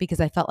 because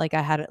I felt like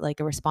I had like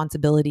a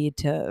responsibility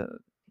to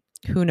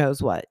who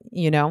knows what,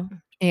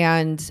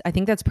 And I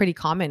think that's pretty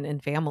common in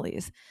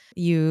families.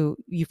 You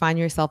find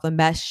yourself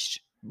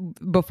enmeshed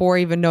before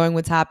even knowing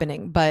what's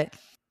happening. But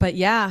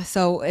yeah,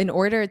 so in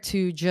order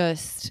to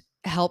just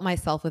help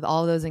myself with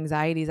all those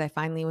anxieties, I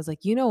finally was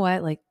like, you know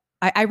what? Like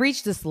I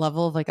reached this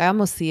level of like, I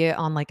almost see it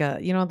on like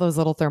those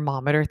little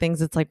thermometer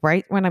things. It's like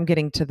right when I'm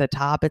getting to the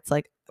top, it's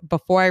like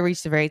before I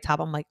reach the very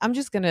top, I'm like, I'm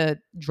just going to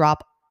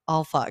drop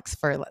all fucks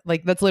for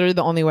like, that's literally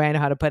the only way I know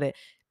how to put it,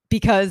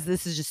 because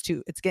this is just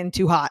it's getting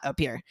too hot up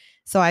here.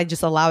 So I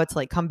just allow it to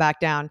like come back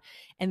down.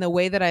 And the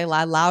way that I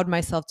allowed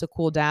myself to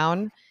cool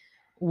down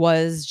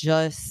was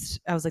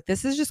just, I was like,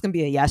 this is just going to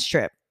be a yes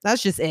trip.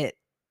 That's just it.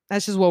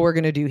 That's just what we're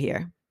going to do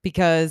here,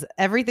 because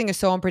everything is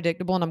so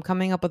unpredictable and I'm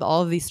coming up with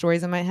all of these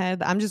stories in my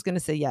head. I'm just going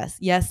to say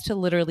yes to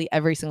literally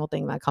every single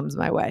thing that comes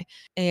my way.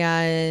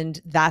 And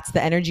that's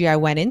the energy I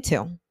went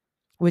into,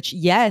 which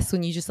yes,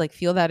 when you just like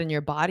feel that in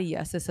your body,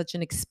 yes, is such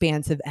an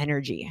expansive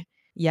energy.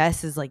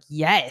 Yes is like,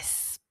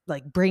 yes,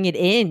 like bring it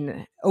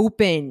in,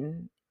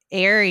 open,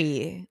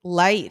 airy,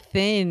 light,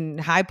 thin,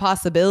 high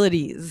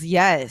possibilities.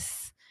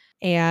 Yes.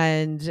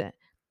 And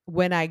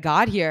when I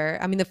got here,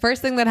 I mean, the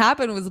first thing that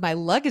happened was my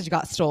luggage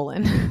got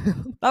stolen.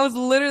 That was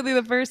literally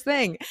the first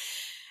thing.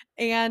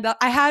 And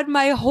I had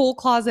my whole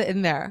closet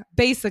in there,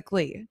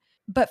 basically.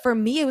 But for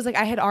me, it was like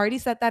I had already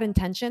set that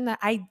intention that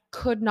I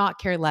could not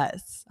care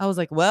less. I was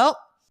like, well,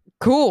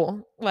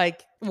 cool.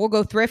 Like, we'll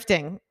go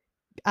thrifting.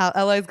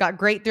 LA's got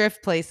great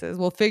thrift places.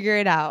 We'll figure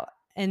it out.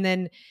 And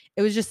then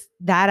it was just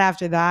that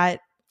after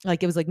that,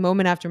 like it was like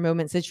moment after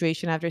moment,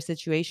 situation after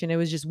situation. It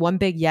was just one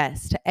big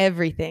yes to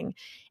everything.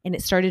 And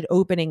it started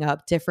opening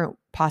up different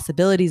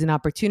possibilities and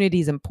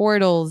opportunities and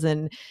portals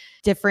and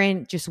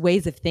different just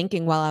ways of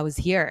thinking while I was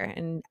here.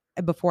 And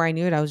before I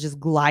knew it, I was just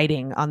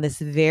gliding on this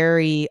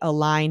very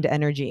aligned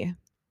energy.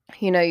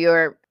 You know,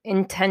 your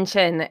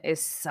intention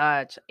is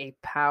such a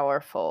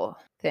powerful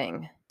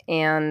thing.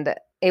 And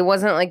it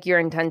wasn't like your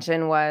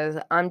intention was,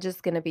 I'm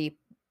going to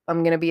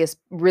be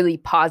really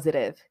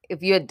positive.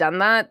 If you had done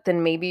that,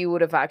 then maybe you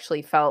would have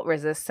actually felt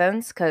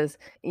resistance because,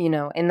 you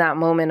know, in that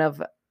moment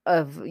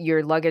of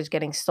your luggage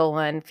getting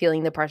stolen,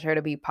 feeling the pressure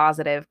to be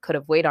positive could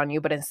have weighed on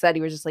you. But instead,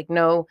 you were just like,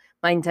 no,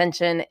 my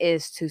intention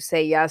is to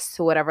say yes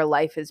to whatever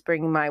life is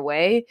bringing my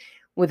way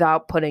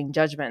without putting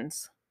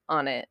judgments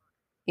on it,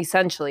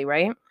 essentially,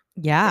 right?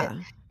 Yeah.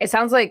 It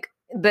sounds like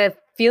the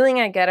feeling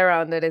I get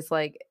around it is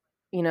like,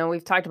 you know,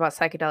 we've talked about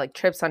psychedelic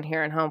trips on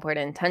here and how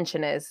important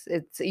intention is.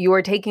 It's you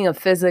are taking a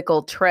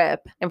physical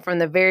trip, and from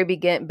the very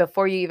beginning,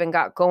 before you even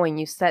got going,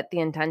 you set the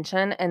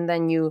intention, and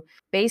then you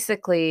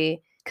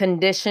basically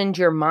conditioned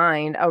your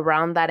mind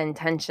around that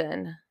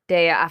intention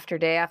day after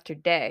day after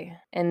day.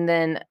 And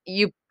then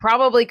you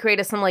probably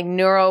created some like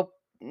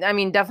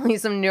definitely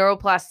some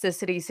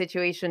neuroplasticity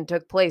situation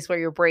took place where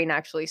your brain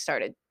actually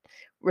started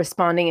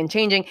responding and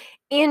changing,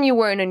 and you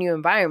were in a new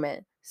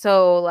environment.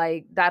 So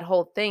like that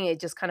whole thing, it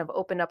just kind of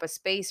opened up a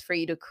space for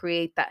you to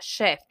create that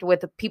shift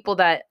with the people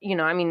that, you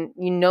know, I mean,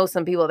 you know,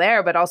 some people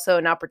there, but also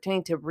an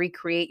opportunity to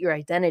recreate your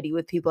identity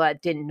with people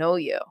that didn't know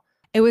you.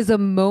 It was a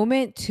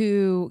moment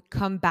to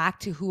come back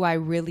to who I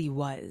really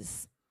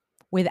was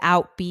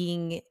without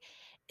being,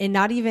 and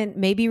not even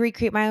maybe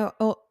recreate my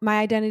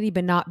identity,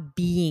 but not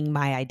being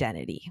my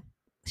identity,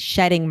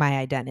 shedding my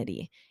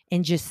identity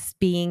and just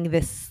being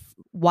this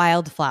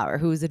wildflower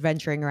who's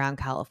adventuring around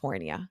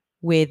California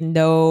with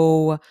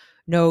no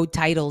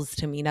titles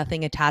to me,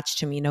 nothing attached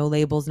to me, no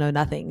labels, no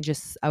nothing.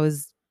 Just I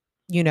was,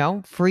 you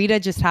know, free to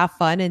just have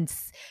fun and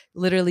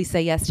literally say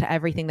yes to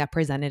everything that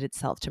presented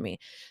itself to me.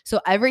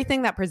 So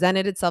everything that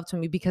presented itself to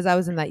me, because I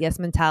was in that yes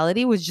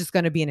mentality, was just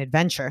going to be an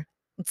adventure.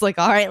 It's like,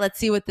 all right, let's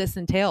see what this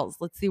entails.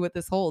 Let's see what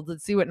this holds.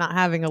 Let's see what not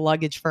having a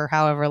luggage for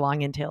however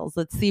long entails.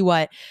 Let's see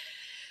what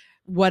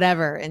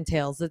whatever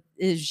entails. It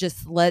is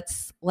just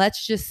let's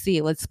just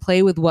see. Let's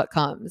play with what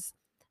comes.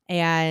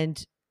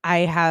 And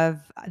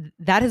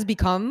that has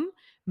become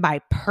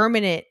my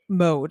permanent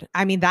mode.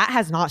 I mean, that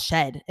has not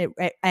shed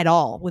at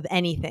all with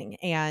anything.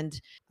 And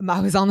I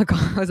was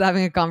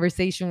having a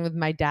conversation with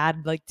my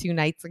dad like 2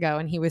 nights ago,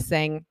 and he was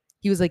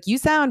like, you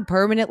sound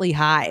permanently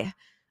high.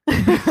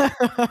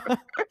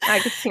 I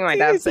could see my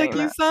dad saying like,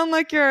 that. You sound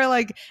like you're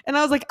like, and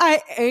I was like,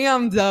 I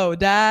am though,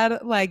 Dad.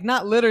 Like,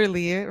 not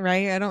literally,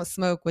 right? I don't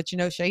smoke, which, you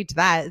know, shade to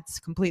that. It's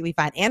completely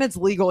fine. And it's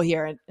legal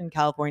here in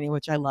California,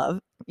 which I love,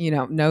 you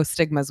know, no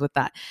stigmas with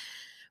that.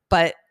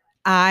 But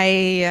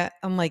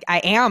I'm like, I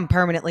am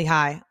permanently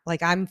high.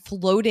 Like, I'm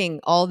floating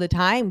all the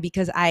time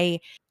because I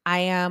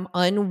am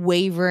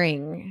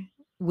unwavering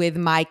with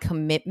my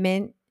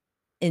commitment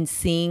in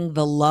seeing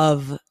the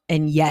love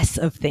and yes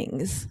of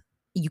things.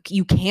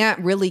 You can't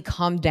really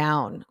calm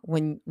down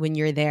when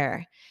you're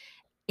there.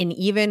 And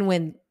even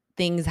when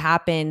things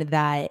happen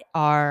that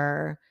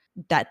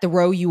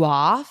throw you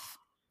off,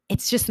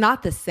 it's just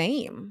not the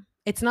same.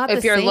 It's not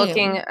If the you're same.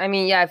 looking, I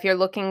mean, yeah, if you're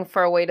looking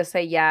for a way to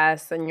say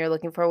yes and you're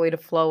looking for a way to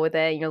flow with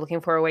it and you're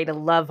looking for a way to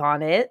love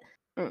on it,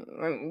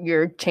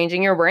 you're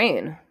changing your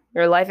brain.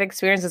 Your life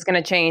experience is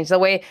going to change. The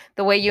way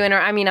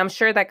I mean, I'm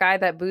sure that guy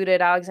that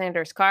booted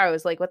Alexander's car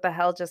was like, what the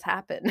hell just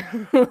happened?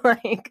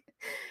 Like,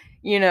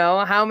 you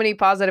know, how many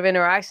positive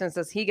interactions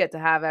does he get to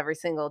have every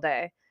single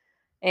day?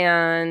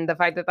 And the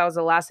fact that that was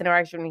the last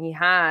interaction he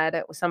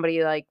had with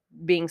somebody like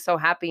being so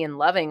happy and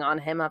loving on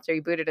him after he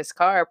booted his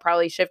car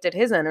probably shifted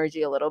his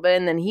energy a little bit.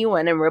 And then he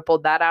went and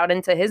rippled that out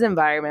into his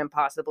environment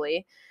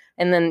possibly.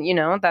 And then, you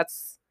know,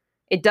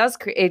 it does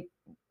create,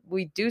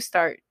 we do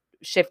start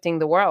shifting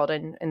the world,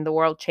 and the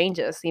world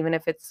changes, even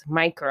if it's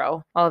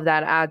micro. All of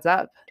that adds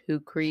up to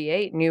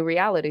create new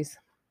realities.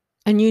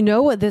 And you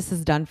know what this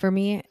has done for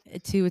me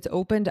too? It's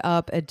opened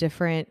up a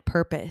different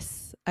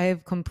purpose. I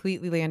have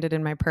completely landed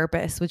in my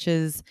purpose, which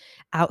is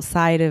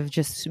outside of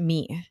just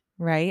me,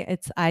 right?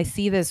 I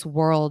see this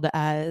world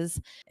as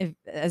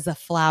a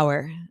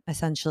flower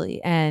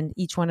essentially, and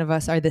each one of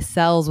us are the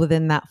cells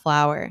within that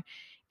flower.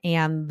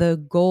 And the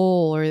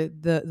goal or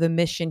the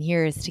mission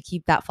here is to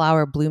keep that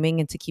flower blooming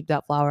and to keep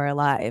that flower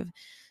alive.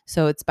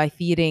 So it's by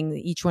feeding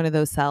each one of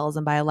those cells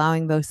and by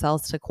allowing those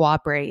cells to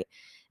cooperate.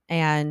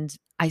 And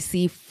I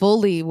see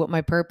fully what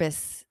my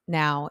purpose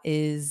now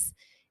is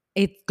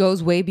it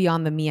goes way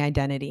beyond the me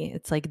identity.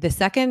 It's like the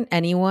second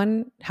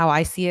anyone, how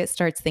I see it,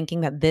 starts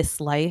thinking that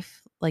this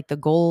life, like the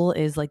goal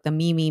is like the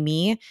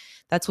me,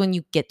 that's when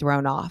you get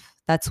thrown off.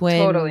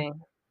 Totally.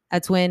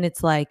 That's when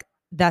it's like,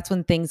 that's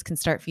when things can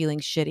start feeling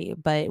shitty.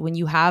 But when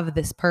you have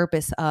this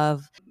purpose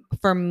of,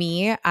 for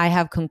me, I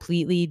have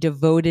completely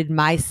devoted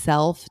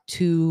myself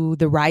to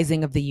the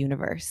rising of the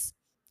universe,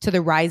 to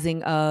the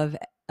rising of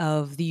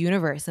the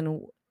universe.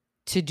 And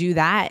to do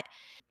that,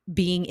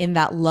 being in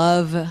that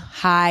love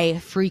high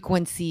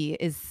frequency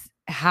is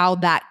how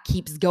that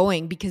keeps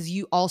going, because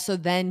you also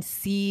then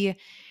see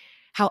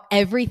how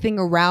everything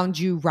around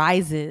you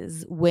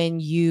rises when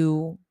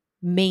you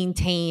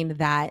maintain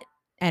that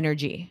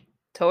energy.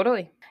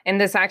 Totally. And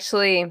this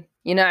actually,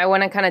 I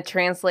want to kind of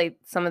translate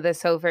some of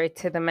this over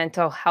to the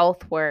mental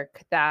health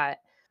work that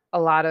a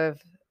lot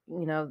of,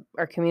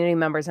 our community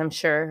members, I'm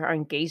sure, are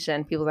engaged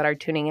in, people that are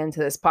tuning into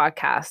this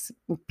podcast,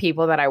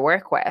 people that I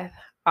work with.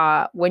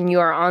 When you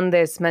are on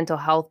this mental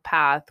health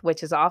path,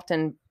 which is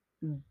often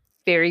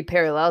very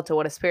parallel to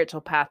what a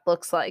spiritual path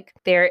looks like,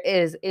 there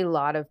is a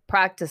lot of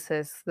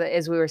practices that,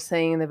 as we were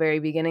saying in the very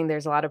beginning,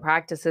 there's a lot of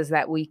practices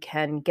that we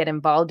can get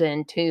involved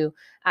in to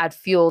add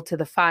fuel to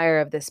the fire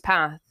of this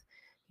path.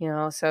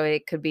 So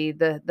it could be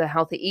the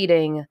healthy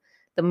eating,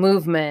 the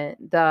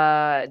movement,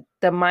 the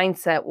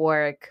mindset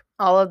work,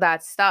 all of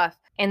that stuff.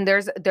 And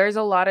there's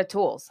a lot of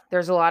tools.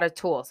 There's a lot of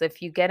tools.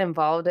 If you get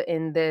involved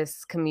in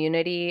this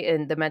community,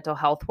 in the mental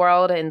health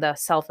world, in the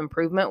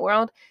self-improvement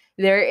world,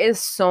 there is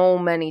so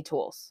many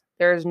tools.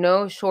 There's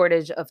no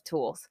shortage of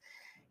tools.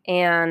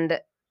 And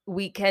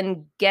we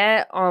can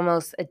get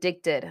almost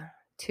addicted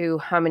to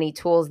how many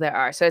tools there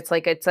are. So it's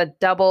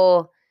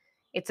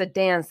a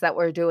dance that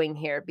we're doing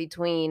here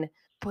between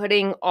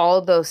putting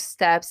all those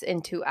steps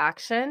into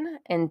action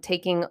and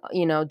taking,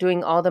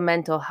 doing all the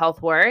mental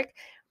health work,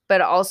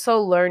 but also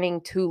learning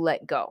to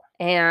let go.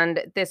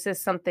 And this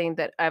is something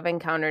that I've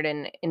encountered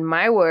in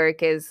my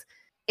work is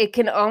it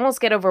can almost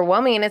get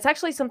overwhelming. And it's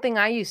actually something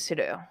I used to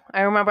do.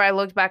 I remember I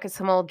looked back at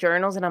some old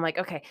journals and I'm like,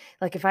 okay,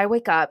 like if I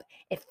wake up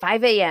at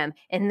 5 a.m.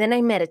 and then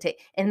I meditate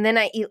and then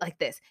I eat like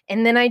this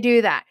and then I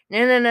do that,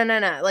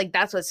 no. Like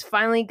that's what's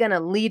finally going to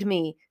lead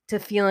me to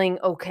feeling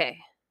okay.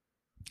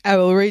 I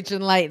will reach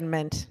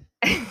enlightenment.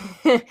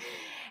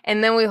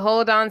 And then we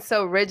hold on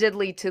so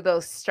rigidly to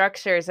those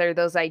structures or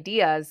those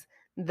ideas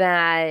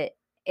that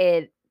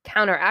it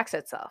counteracts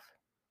itself.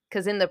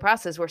 Because in the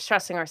process, we're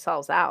stressing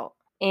ourselves out.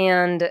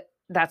 And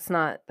that's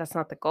not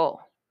the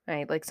goal,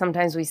 right? Like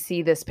sometimes we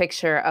see this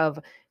picture of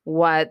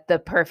what the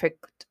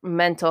perfect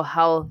mental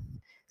health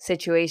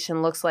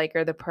situation looks like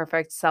or the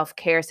perfect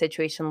self-care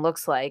situation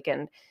looks like,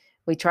 and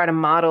we try to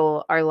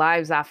model our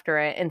lives after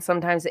it, and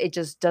sometimes it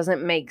just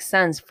doesn't make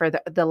sense for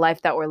the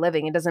life that we're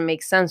living. It doesn't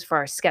make sense for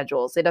our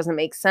schedules. It doesn't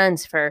make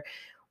sense for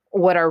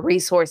what our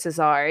resources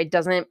are. It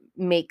doesn't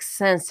make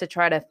sense to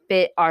try to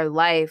fit our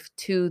life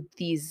to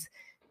these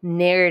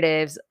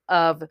narratives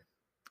of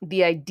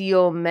the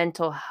ideal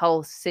mental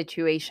health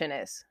situation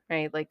is,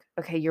 right? Like,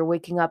 okay, you're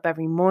waking up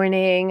every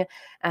morning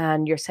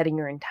and you're setting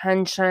your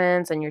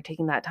intentions and you're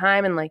taking that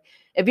time. And like,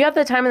 if you have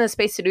the time and the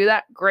space to do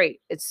that,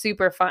 great. It's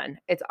super fun.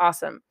 It's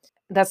awesome.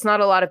 That's not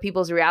a lot of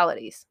people's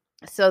realities.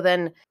 So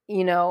then,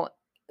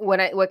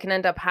 what can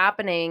end up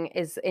happening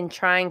is in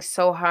trying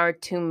so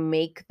hard to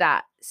make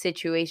that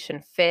situation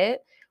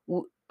fit,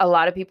 a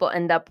lot of people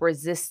end up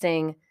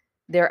resisting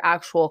their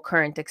actual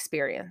current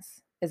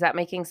experience. Is that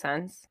making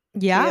sense?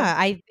 Yeah,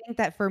 I think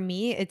that for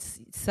me,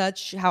 it's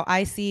such how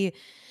I see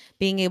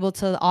being able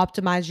to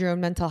optimize your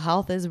own mental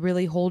health is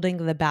really holding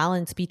the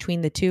balance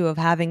between the two of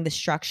having the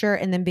structure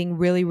and then being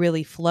really,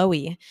 really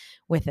flowy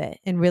with it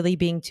and really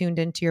being tuned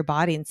into your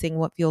body and seeing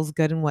what feels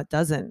good and what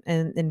doesn't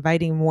and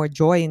inviting more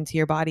joy into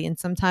your body. And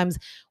sometimes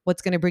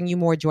what's going to bring you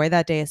more joy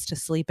that day is to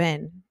sleep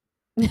in,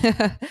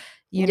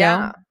 you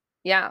know?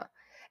 Yeah.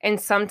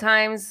 And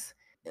sometimes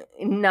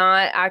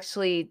not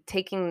actually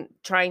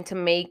trying to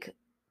make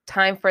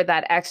time for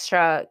that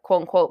extra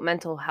quote unquote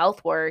mental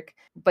health work,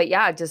 but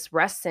yeah, just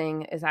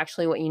resting is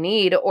actually what you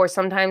need. Or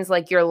sometimes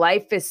like your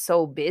life is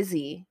so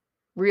busy,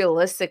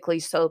 realistically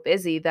so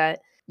busy,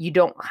 that you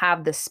don't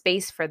have the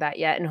space for that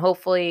yet. And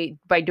hopefully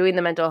by doing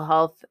the mental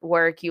health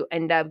work, you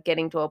end up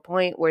getting to a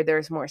point where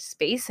there's more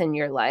space in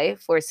your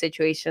life, where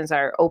situations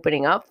are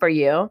opening up for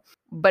you.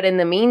 But in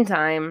the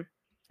meantime,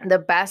 the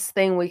best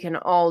thing we can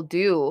all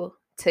do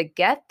to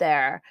get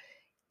there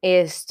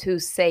is to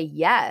say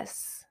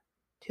yes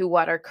to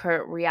what our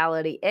current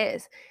reality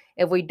is.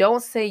 If we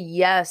don't say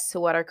yes to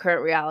what our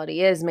current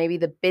reality is, maybe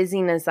the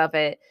busyness of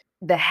it,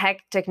 the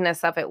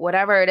hecticness of it,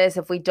 whatever it is,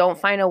 if we don't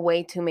find a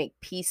way to make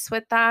peace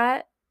with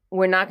that,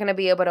 we're not going to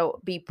be able to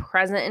be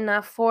present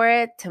enough for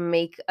it to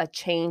make a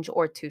change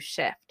or to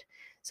shift.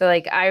 So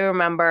like I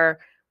remember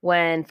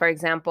when, for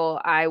example,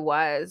 I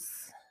was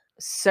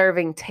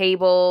serving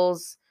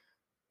tables,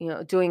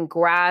 doing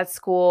grad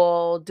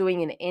school,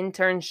 doing an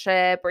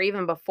internship, or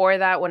even before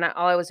that, when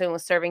all I was doing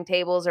was serving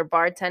tables or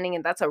bartending.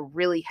 And that's a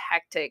really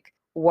hectic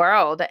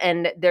world.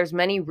 And there's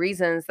many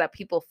reasons that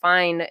people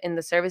find in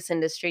the service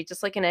industry,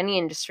 just like in any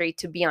industry,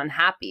 to be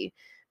unhappy.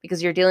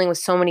 because you're dealing with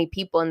so many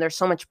people and there's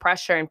so much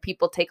pressure, and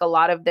people take a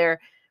lot of their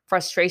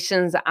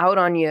frustrations out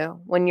on you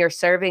when you're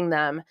serving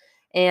them.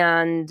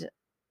 And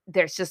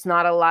there's just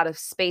not a lot of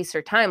space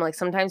or time. Like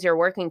sometimes you're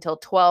working till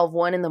 12,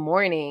 1 in the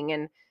morning,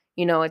 and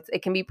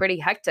it can be pretty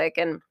hectic.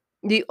 And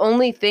the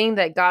only thing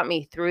that got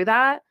me through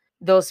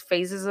those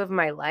phases of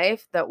my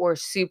life that were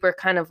super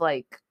kind of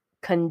like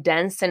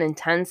condensed and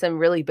intense and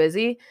really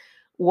busy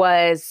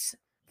was,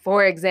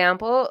 for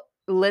example,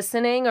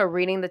 listening or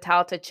reading the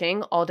Tao Te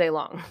Ching all day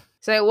long.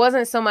 So it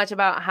wasn't so much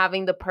about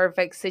having the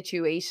perfect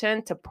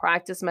situation to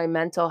practice my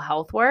mental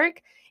health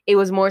work. It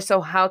was more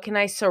so, how can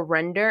I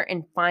surrender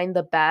and find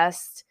the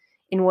best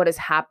in what is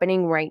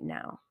happening right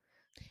now?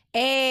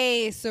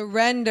 Hey,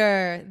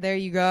 surrender. There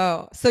you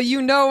go. So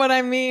you know what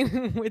I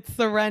mean with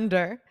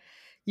surrender.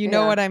 You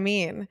know what I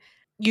mean.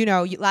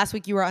 Last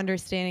week you were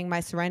understanding my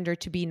surrender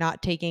to be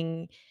not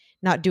doing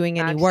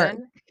any work.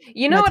 Action.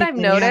 You know Not what I've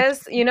taking any action.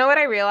 noticed? You know what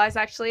I realized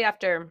actually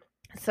after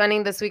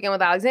spending this weekend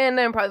with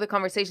Alexander and probably the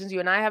conversations you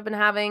and I have been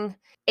having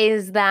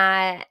is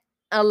that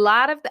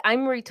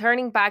I'm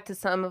returning back to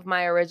some of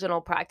my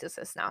original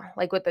practices now,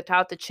 like with the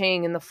Tao Te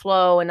Ching and the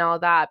flow and all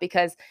that,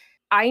 because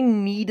I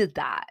needed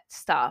that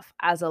stuff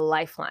as a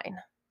lifeline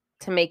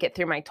to make it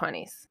through my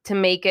 20s, to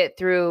make it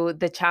through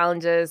the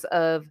challenges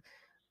of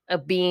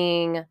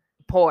being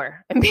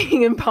poor and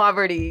being in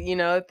poverty,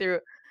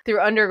 through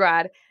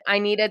undergrad. I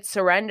needed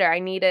surrender. I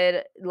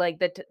needed like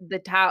the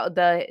Tao,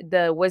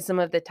 the wisdom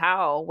of the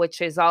Tao,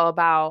 which is all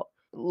about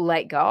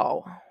let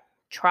go,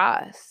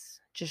 trust,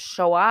 just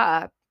show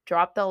up,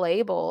 drop the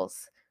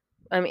labels.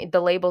 I mean,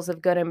 the labels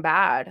of good and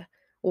bad.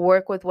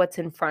 Work with what's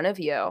in front of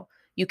you.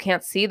 You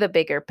can't see the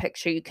bigger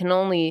picture. You can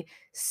only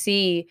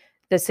see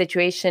the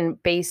situation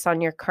based on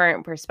your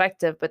current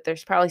perspective, but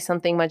there's probably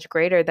something much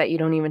greater that you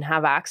don't even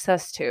have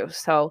access to.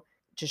 So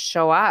just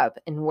show up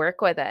and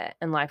work with it,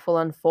 and life will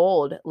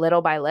unfold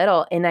little by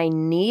little. And I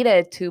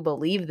needed to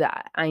believe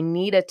that. I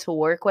needed to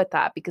work with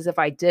that, because if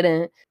I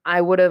didn't,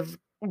 I would have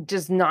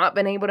just not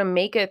been able to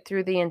make it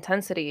through the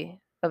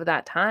intensity of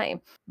that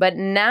time. But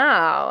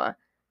now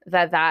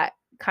that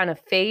kind of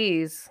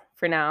phase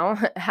for now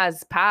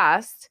has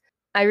passed,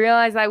 I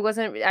realized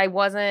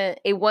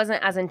it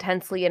wasn't as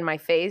intensely in my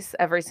face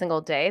every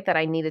single day that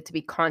I needed to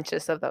be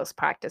conscious of those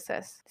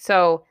practices.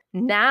 So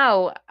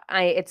now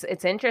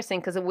it's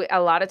interesting, because a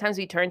lot of times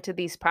we turn to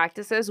these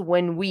practices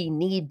when we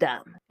need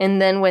them.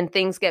 And then when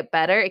things get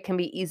better, it can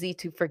be easy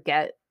to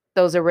forget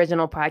those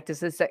original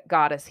practices that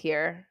got us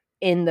here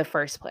in the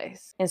first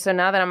place. And so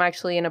now that I'm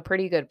actually in a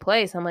pretty good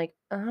place, I'm like,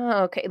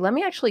 oh, okay, let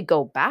me actually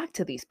go back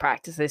to these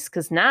practices,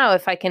 because now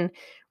if I can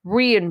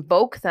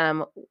re-invoke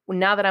them,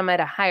 now that I'm at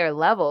a higher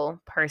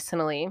level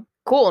personally,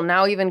 cool,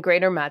 now even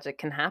greater magic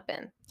can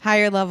happen.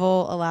 Higher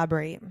level,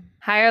 elaborate.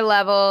 Higher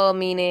level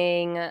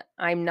meaning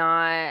I'm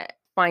not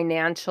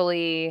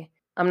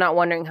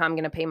wondering how I'm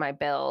going to pay my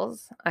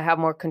bills. I have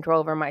more control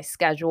over my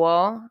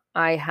schedule.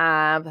 I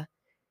have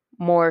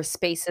more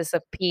spaces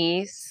of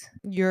peace.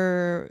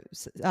 You're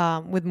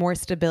with more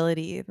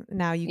stability.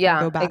 Now you can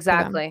go back to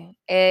them.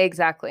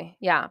 Exactly.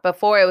 Yeah.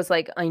 Before it was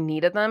like I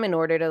needed them in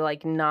order to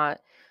like not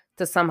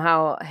to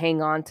somehow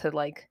hang on to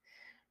like,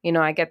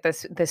 I get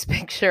this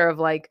picture of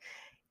like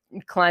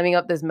climbing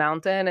up this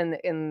mountain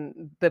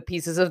and the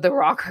pieces of the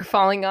rock are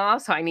falling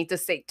off. So I need to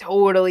stay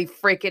totally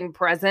freaking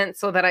present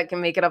so that I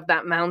can make it up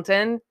that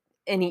mountain.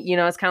 And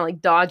it's kind of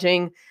like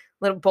dodging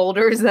little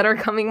boulders that are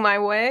coming my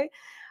way.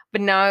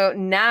 But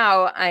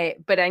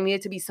I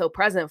needed to be so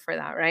present for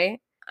that,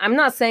 right? I'm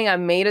not saying I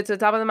made it to the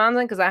top of the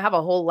mountain, because I have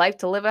a whole life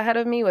to live ahead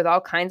of me with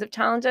all kinds of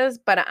challenges,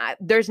 but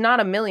there's not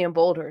a million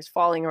boulders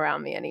falling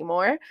around me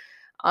anymore.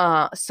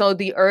 So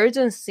the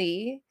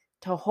urgency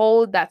to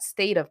hold that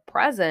state of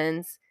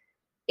presence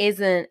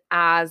isn't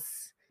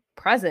as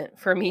present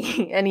for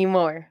me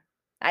anymore.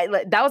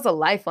 That was a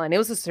lifeline. It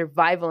was a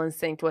survival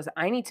instinct, was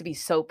I need to be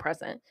so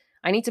present.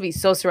 I need to be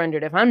so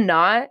surrendered. If I'm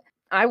not,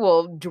 I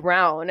will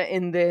drown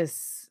in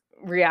this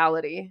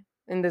reality,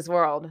 in this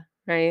world,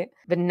 right?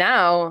 But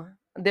now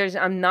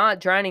I'm not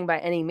drowning by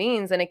any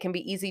means, and it can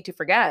be easy to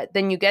forget.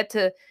 Then you get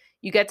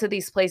to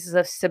these places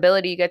of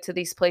stability, you get to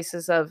these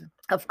places of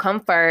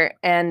comfort,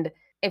 and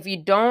if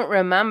you don't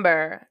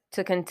remember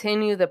to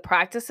continue the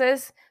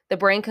practices, the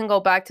brain can go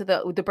back to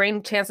the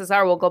brain, chances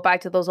are, will go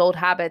back to those old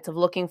habits of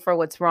looking for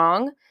what's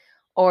wrong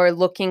or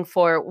looking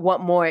for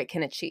what more it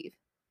can achieve.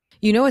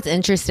 You know what's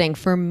interesting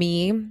for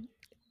me?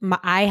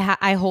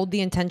 I hold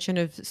the intention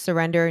of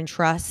surrender and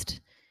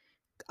trust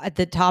at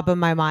the top of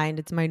my mind.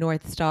 It's my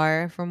North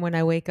Star from when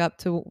I wake up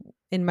to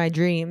in my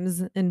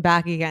dreams and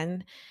back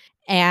again.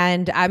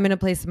 And I'm in a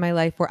place in my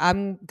life where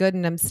I'm good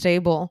and I'm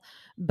stable,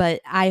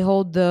 but I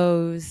hold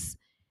those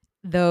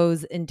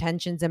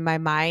intentions in my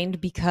mind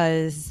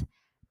because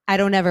I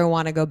don't ever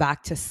want to go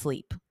back to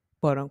sleep,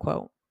 quote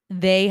unquote.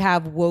 They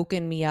have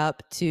woken me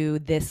up to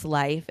this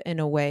life in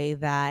a way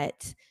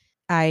that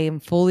I am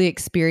fully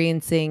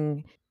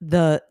experiencing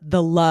the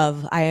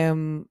love. I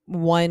am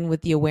one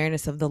with the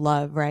awareness of the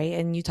love, right?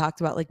 And you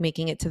talked about like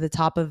making it to the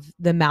top of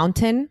the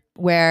mountain,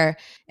 where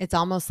it's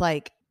almost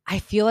like I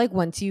feel like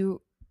once you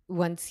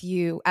once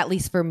you, at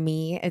least for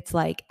me, it's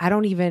like I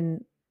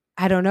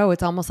don't know,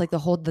 it's almost like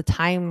the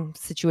time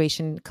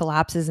situation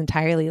collapses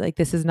entirely. Like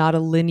this is not a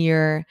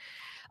linear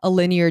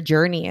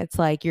journey. It's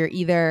like you're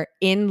either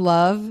in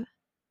love,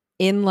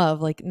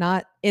 like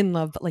not in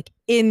love, but like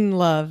in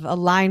love,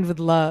 aligned with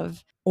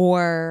love,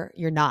 or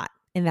you're not.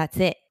 And that's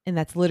it. And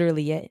that's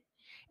literally it.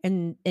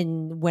 And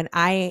when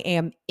I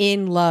am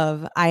in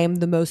love, I am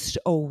the most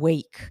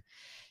awake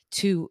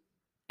to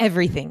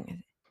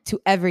everything,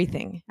 to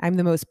everything. I'm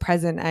the most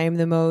present. I am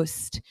the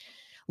most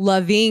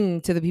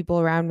loving to the people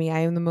around me. I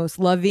am the most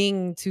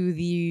loving to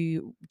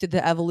the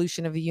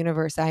evolution of the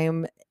universe. I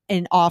am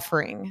an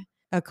offering,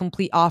 a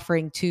complete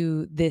offering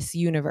to this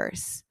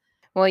universe.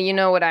 Well, you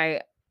know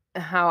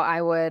how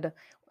I would,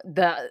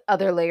 the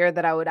other layer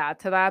that I would add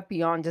to that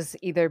beyond just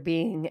either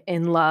being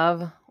in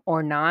love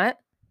or not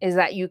is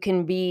that you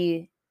can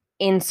be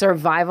in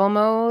survival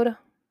mode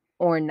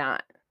or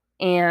not.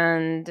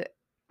 And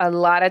a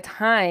lot of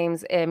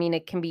times, I mean,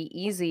 it can be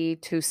easy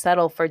to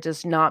settle for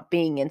just not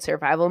being in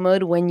survival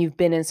mode when you've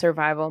been in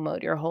survival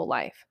mode your whole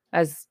life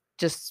as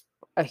just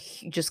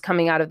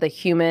coming out of the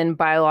human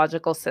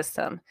biological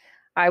system.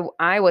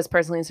 I was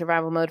personally in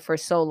survival mode for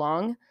so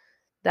long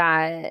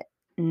that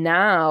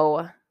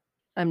now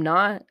I'm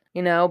not,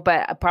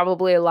 but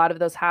probably a lot of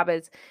those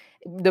habits,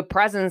 the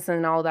presence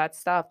and all that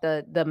stuff,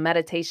 the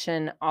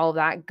meditation, all of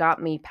that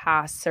got me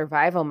past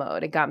survival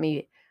mode. It got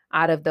me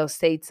out of those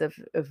states of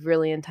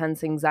really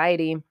intense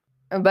anxiety.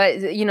 But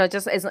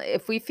just as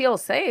if we feel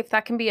safe,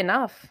 that can be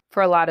enough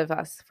for a lot of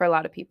us, for a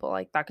lot of people.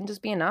 Like that can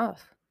just be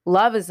enough.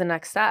 Love is the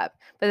next step.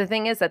 But the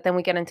thing is that then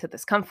we get into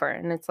this comfort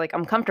and it's like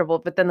I'm comfortable,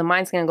 but then the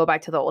mind's going to go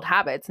back to the old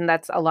habits. And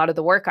that's a lot of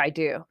the work I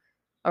do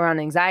around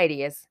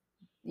anxiety is,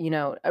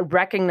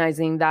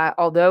 recognizing that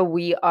although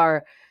we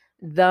are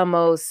the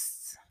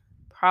most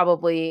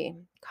probably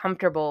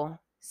comfortable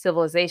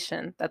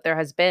civilization that there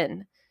has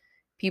been,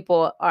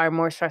 people are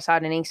more stressed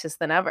out and anxious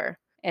than ever.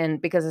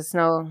 And because it's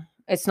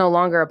no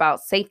longer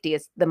about safety,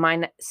 it's the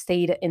mind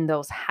stayed in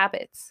those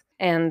habits.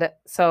 And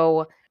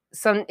so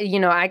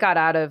I got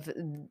out of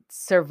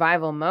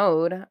survival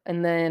mode,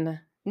 and then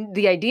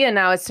the idea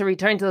now is to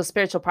return to those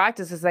spiritual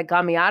practices that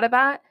got me out of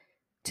that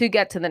to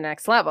get to the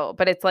next level.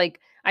 But it's like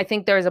I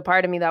think there was a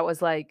part of me that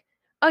was like,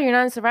 oh, you're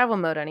not in survival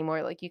mode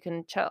anymore. Like you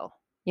can chill.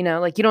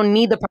 Like you don't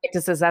need the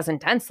practices as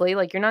intensely.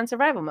 Like you're not in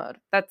survival mode.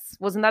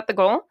 Wasn't that the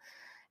goal?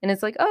 And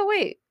it's like, oh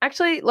wait,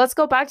 actually, let's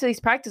go back to these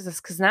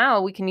practices because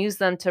now we can use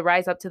them to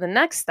rise up to the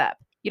next step.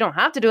 You don't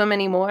have to do them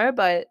anymore,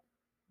 but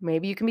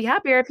maybe you can be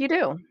happier if you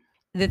do.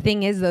 The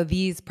thing is, though,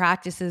 these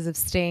practices of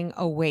staying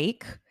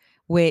awake,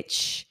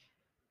 which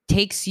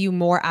takes you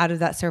more out of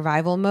that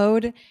survival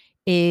mode,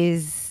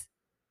 is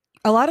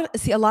a lot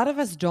of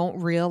us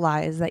don't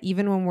realize that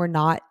even when we're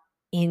not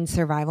in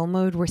survival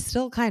mode, we're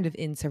still kind of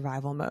in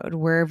survival mode.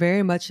 We're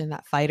very much in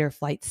that fight or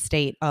flight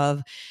state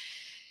of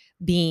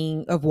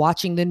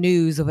watching the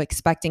news, of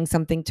expecting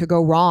something to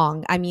go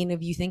wrong. I mean,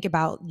 if you think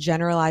about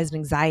generalized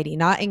anxiety,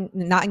 not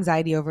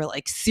anxiety over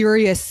like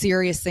serious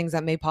things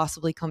that may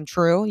possibly come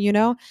true,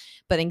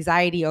 but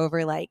anxiety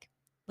over like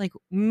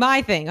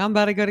my thing. I'm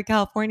about to go to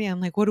California.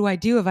 I'm like, what do I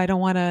do if I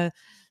don't want to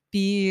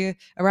be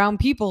around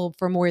people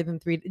for more than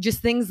 3, just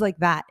things like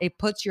that. It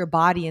puts your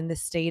body in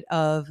this state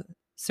of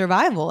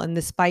survival, in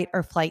this fight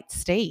or flight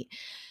state.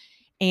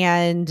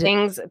 And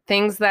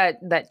things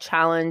that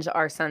challenge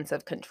our sense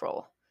of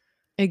control.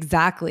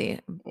 Exactly.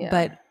 Yeah.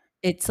 But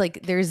it's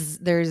like there's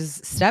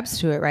steps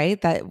to it,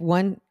 right?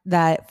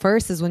 That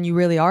first is when you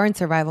really are in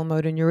survival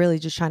mode and you're really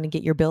just trying to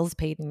get your bills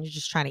paid and you're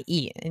just trying to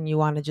eat and you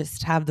want to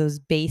just have those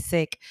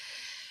basic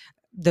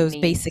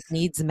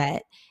needs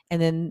met.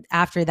 And then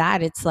after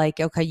that, it's like,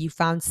 okay, you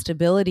found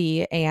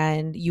stability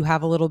and you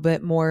have a little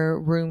bit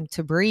more room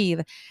to breathe,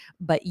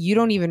 but you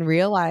don't even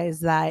realize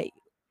that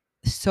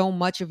so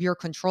much of your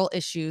control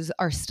issues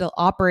are still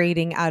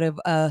operating out of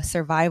a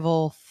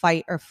survival,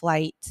 fight or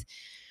flight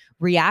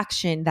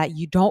reaction that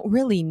you don't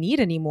really need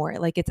anymore.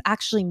 Like it's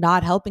actually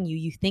not helping you.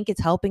 You think it's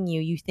helping you.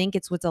 You think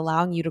it's what's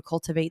allowing you to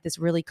cultivate this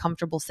really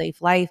comfortable,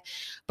 safe life.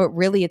 But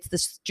really it's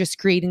this just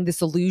creating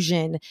this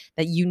illusion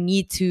that you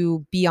need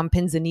to be on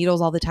pins and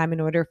needles all the time in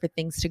order for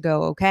things to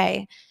go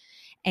okay.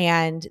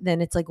 And then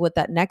it's like what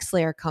that next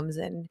layer comes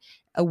in,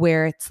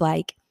 where it's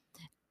like,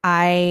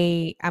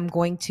 I am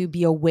going to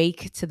be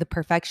awake to the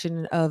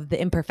perfection of the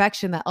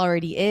imperfection that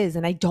already is.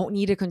 And I don't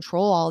need to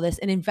control all this.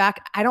 And in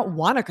fact, I don't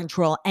want to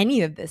control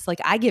any of this. Like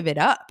I give it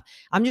up.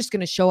 I'm just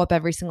going to show up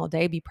every single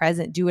day, be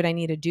present, do what I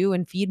need to do,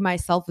 and feed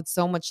myself with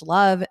so much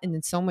love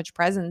and so much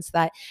presence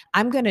that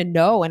I'm going to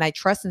know, and I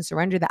trust and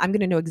surrender that I'm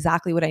going to know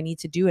exactly what I need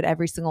to do at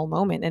every single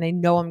moment. And I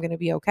know I'm going to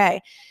be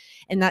okay.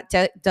 And that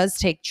does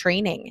take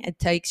training. It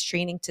takes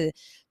training to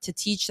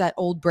teach that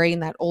old brain,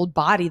 that old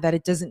body, that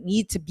it doesn't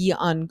need to be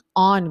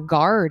on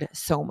guard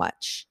so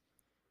much.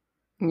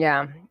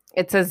 Yeah,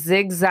 it's a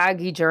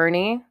zigzaggy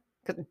journey.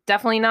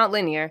 Definitely not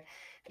linear.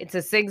 It's a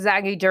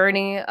zigzaggy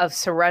journey of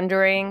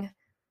surrendering,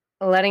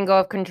 letting go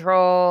of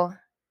control,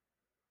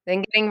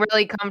 then getting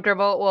really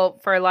comfortable. Well,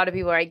 for a lot of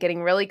people, right?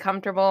 Getting really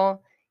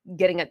comfortable,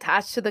 getting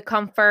attached to the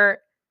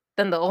comfort,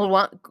 then the old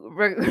one,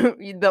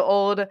 the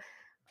old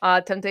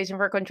temptation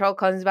for control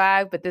comes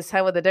back, but this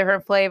time with a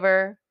different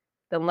flavor.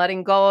 Then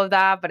letting go of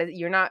that, but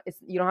you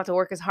don't have to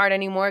work as hard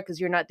anymore because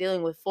you're not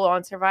dealing with full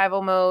on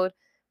survival mode.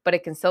 But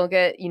it can still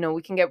get,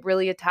 we can get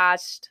really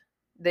attached.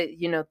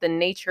 The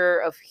nature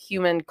of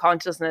human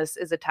consciousness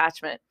is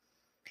attachment.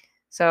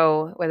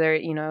 So whether,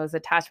 it was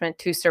attachment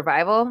to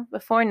survival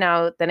before,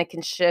 now then it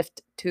can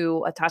shift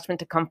to attachment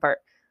to comfort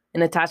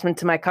and attachment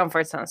to my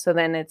comfort zone. So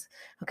then it's,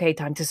 okay,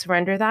 time to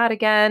surrender that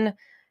again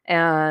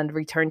and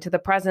return to the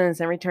presence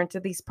and return to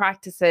these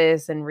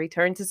practices and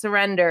return to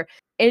surrender.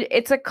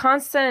 It's a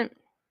constant,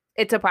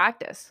 it's a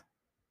practice,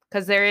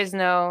 because there is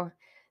no,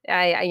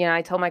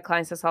 I tell my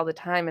clients this all the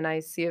time, and I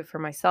see it for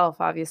myself,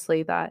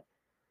 obviously, that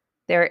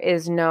there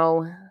is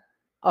no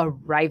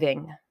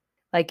arriving.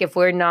 Like if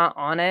we're not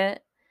on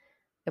it,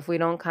 if we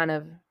don't kind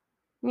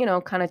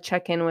of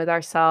check in with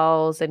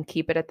ourselves and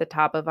keep it at the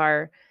top of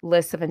our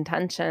list of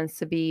intentions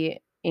to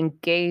be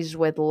engaged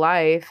with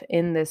life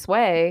in this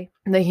way,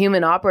 the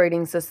human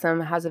operating system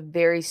has a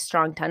very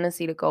strong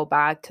tendency to go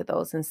back to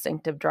those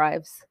instinctive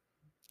drives.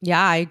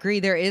 Yeah, I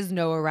agree. There is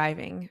no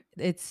arriving.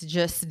 It's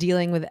just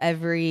dealing with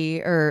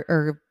every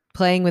or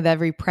playing with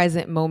every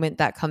present moment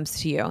that comes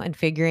to you and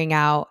figuring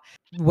out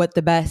what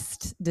the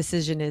best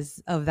decision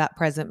is of that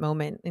present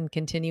moment and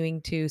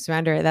continuing to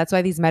surrender. That's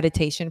why these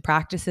meditation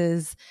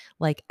practices,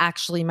 like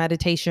actually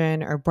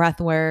meditation or breath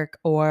work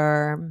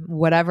or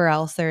whatever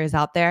else there is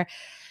out there,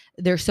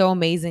 they're so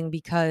amazing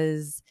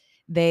because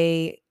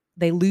they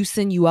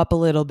loosen you up a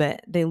little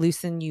bit. They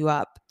loosen you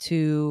up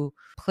to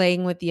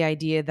playing with the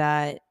idea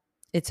that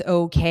it's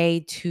okay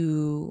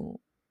to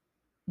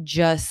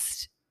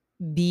just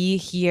be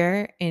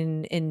here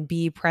and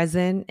be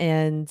present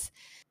and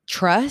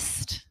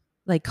trust,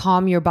 like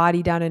calm your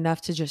body down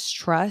enough to just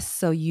trust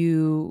so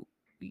you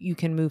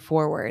can move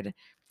forward.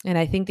 And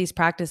I think these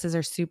practices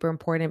are super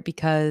important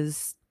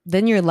because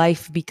then your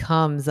life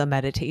becomes a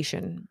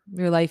meditation.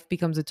 Your life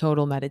becomes a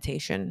total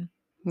meditation.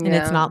 Yeah. And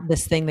it's not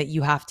this thing that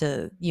you have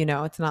to,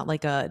 it's not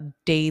like a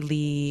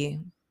daily,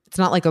 it's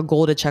not like a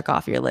goal to check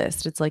off your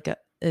list. It's like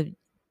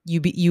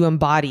you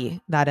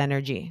embody that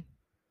energy.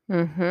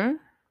 Mm-hmm.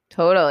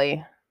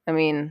 Totally. I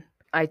mean,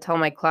 I tell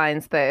my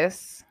clients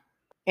this,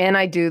 and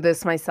I do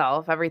this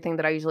myself. Everything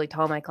that I usually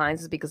tell my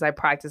clients is because I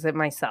practice it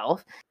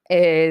myself,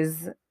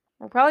 is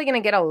we're probably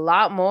going to get a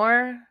lot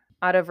more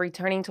out of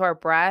returning to our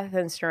breath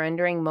and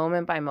surrendering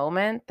moment by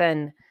moment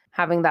than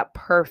having that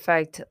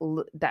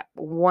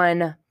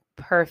one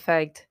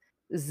perfect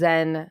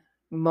Zen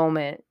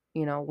moment,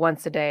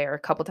 once a day or a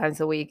couple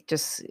times a week.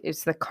 Just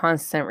it's the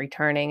constant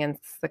returning, and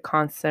it's the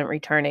constant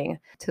returning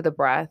to the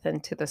breath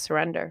and to the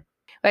surrender.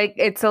 Like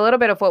it's a little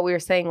bit of what we were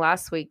saying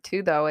last week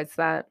too, though. It's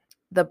that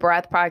the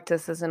breath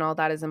practices and all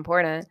that is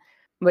important,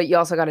 but you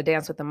also got to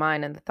dance with the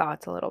mind and the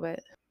thoughts a little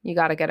bit. You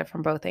got to get it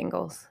from both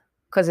angles,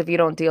 because if you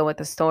don't deal with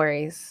the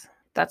stories,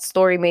 that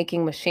story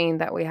making machine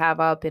that we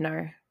have up in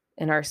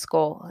our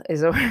skull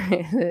is a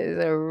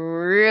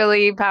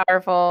really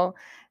powerful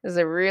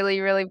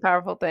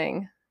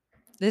thing.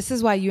 This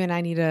is why you and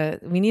I need to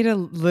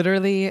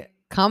literally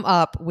come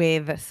up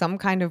with some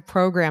kind of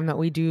program that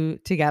we do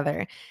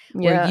together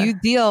where you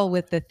deal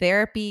with the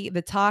therapy,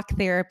 the talk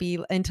therapy,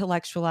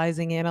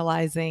 intellectualizing,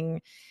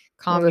 analyzing,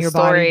 calm your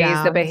body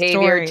down, the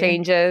behavior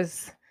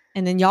changes.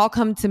 And then y'all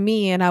come to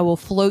me and I will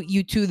float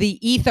you to the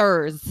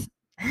ethers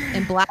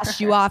and blast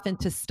you off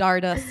into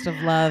stardust of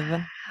love.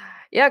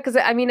 Yeah, because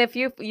I mean, if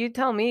you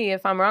tell me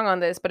if I'm wrong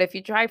on this, but if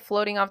you try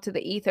floating off to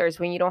the ethers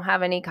when you don't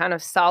have any kind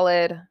of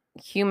solid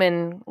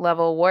human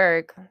level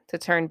work to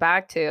turn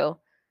back to,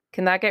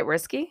 can that get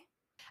risky?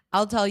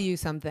 I'll tell you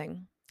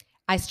something.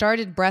 I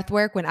started breath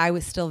work when I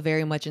was still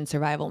very much in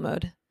survival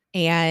mode.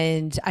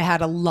 And I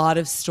had a lot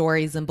of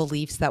stories and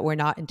beliefs that were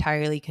not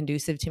entirely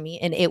conducive to me.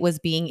 And it was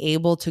being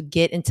able to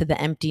get into the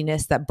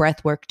emptiness that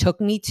breath work took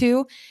me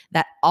to,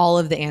 that all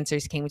of the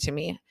answers came to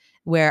me,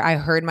 where I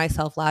heard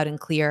myself loud and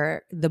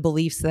clear, the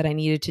beliefs that I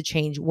needed to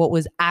change, what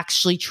was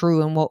actually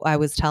true and what I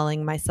was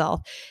telling myself,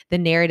 the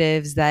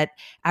narratives that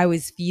I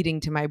was feeding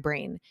to my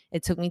brain.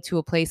 It took me to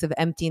a place of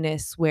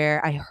emptiness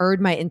where I heard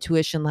my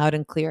intuition loud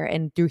and clear.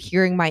 And through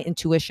hearing my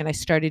intuition, I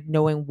started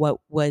knowing what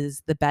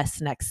was the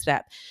best next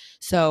step.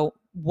 So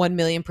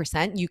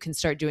 1,000,000%, you can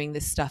start doing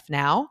this stuff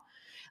now.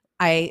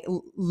 I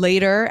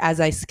later, as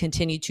I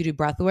continued to do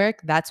breath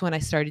work, that's when I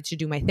started to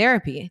do my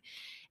therapy.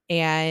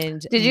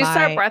 And did you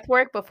start breath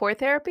work before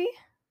therapy?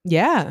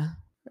 Yeah.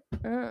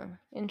 Oh,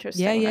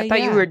 interesting. Yeah. I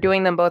thought you were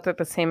doing them both at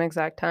the same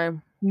exact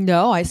time.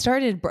 No, I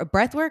started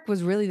breath work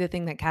was really the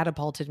thing that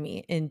catapulted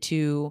me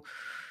into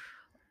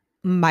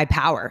my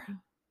power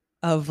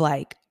of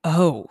like,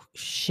 oh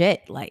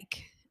shit,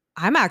 like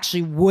I'm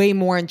actually way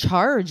more in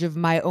charge of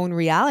my own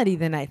reality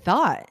than I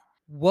thought.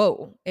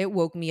 Whoa, it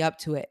woke me up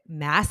to it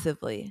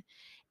massively.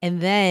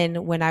 And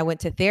then when I went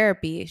to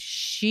therapy,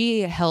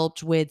 she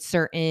helped with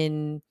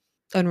certain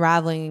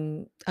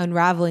unraveling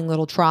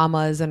little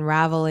traumas,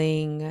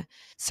 unraveling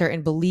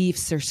certain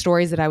beliefs or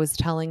stories that I was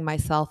telling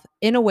myself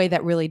in a way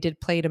that really did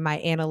play to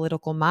my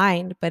analytical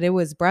mind. But it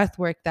was breath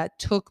work that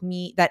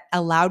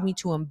allowed me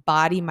to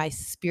embody my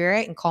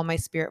spirit and call my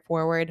spirit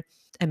forward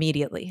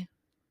immediately.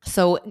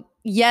 So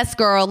yes,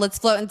 girl, let's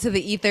float into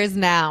the ethers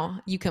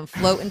now. You can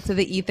float into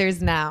the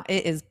ethers now.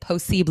 It is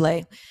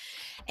possible.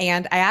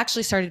 And I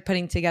actually started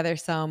putting together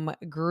some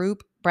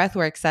group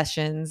breathwork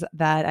sessions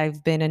that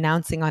I've been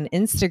announcing on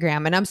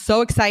Instagram. And I'm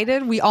so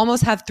excited. We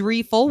almost have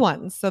 3 full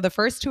ones. So the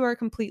first 2 are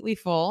completely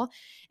full.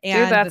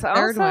 And Dude, that's the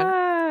third awesome.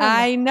 one,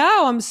 I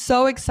know. I'm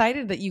so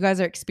excited that you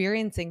guys are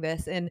experiencing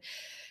this. And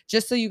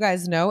just so you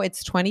guys know,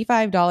 it's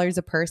 $25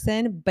 a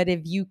person. But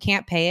if you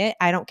can't pay it,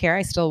 I don't care.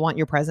 I still want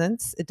your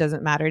presence. It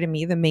doesn't matter to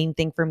me. The main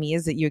thing for me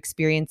is that you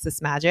experience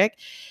this magic.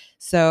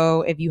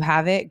 So if you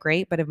have it,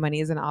 great. But if money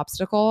is an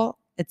obstacle,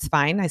 it's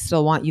fine. I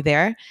still want you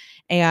there.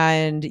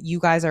 And you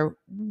guys are,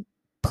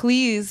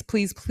 please,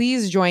 please,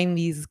 please join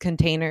these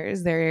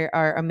containers. They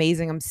are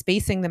amazing. I'm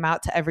spacing them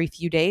out to every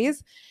few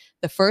days.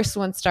 The first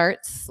one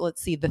starts,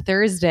 let's see, the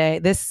Thursday.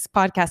 This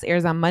podcast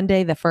airs on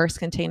Monday. The first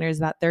container is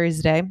that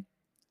Thursday.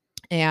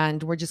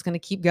 And we're just going to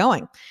keep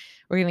going.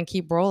 We're going to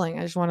keep rolling.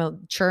 I just want to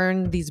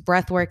churn these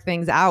breathwork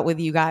things out with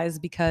you guys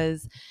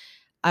because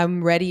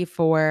I'm ready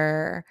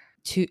I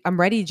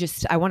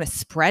want to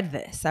spread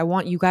this. I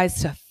want you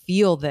guys to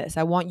feel this.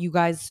 I want you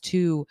guys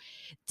to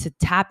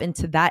tap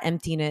into that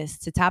emptiness,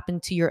 to tap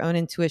into your own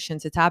intuition,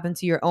 to tap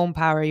into your own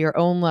power, your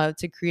own love,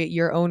 to create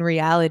your own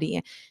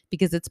reality,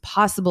 because it's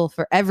possible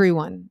for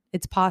everyone.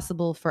 It's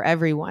possible for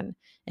everyone.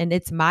 And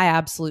it's my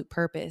absolute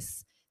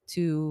purpose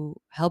to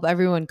help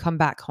everyone come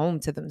back home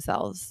to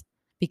themselves,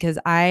 because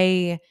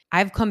I've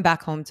come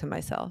back home to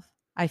myself.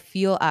 I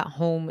feel at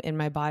home in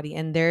my body,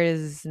 and there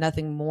is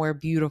nothing more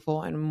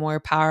beautiful and more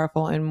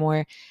powerful and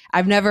more,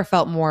 I've never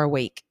felt more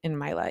awake in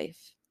my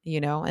life,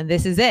 and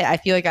this is it. I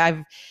feel like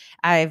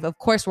of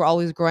course we're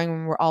always growing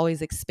and we're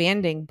always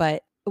expanding,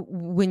 but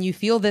when you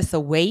feel this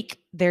awake,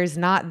 there's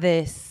not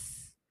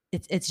this,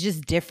 it's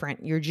just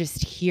different. You're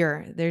just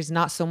here. There's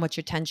not so much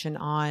attention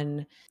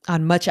on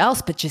much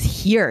else, but just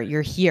here.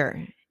 You're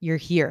here. You're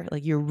here.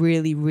 Like you're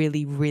really,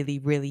 really, really,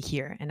 really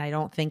here. And I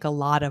don't think a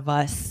lot of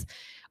us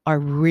are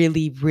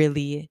really,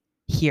 really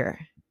here.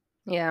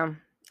 Yeah.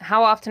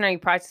 How often are you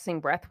practicing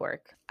breath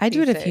work? I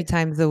do it a few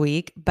times a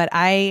week, but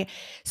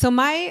so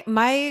my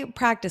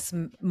practice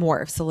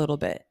morphs a little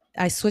bit.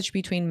 I switch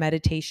between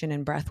meditation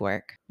and breath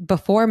work.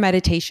 Before,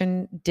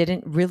 meditation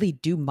didn't really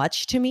do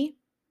much to me.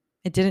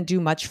 It didn't do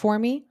much for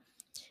me.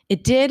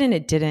 It did and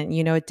it didn't.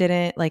 It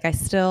didn't, like I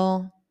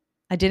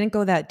didn't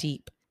go that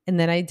deep. And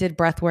then I did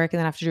breath work, and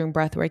then after doing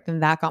breath work, then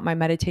that got my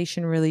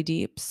meditation really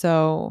deep.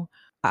 So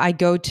I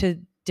go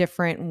to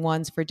different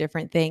ones for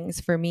different things.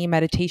 For me,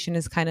 meditation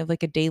is kind of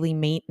like a daily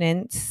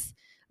maintenance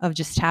of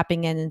just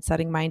tapping in and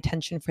setting my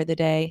intention for the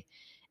day.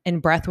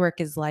 And breath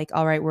work is like,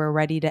 all right, we're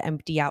ready to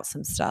empty out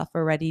some stuff.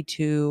 We're ready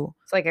to...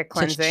 It's like a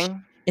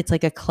cleansing. It's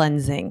like a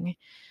cleansing.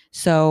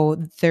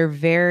 So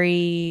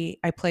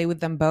I play with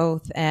them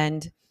both.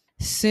 And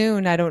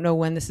soon, I don't know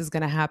when this is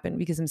going to happen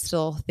because I'm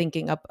still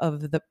thinking of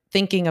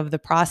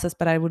the process,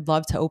 but I would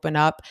love to open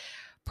up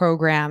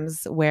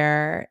programs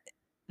where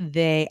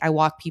I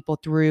walk people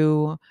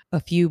through a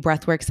few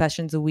breathwork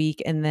sessions a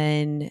week, and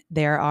then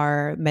there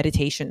are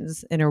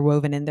meditations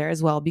interwoven in there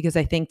as well, because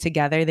I think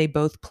together they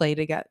both play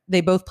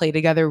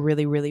together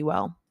really, really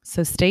well.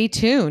 So stay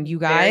tuned, you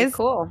guys. Very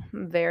cool.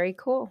 Very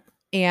cool.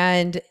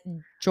 And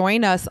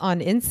join us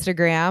on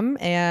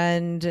Instagram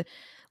and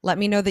let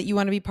me know that you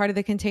want to be part of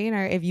the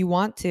container if you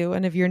want to.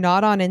 And if you're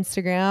not on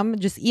Instagram,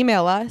 just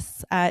email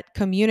us at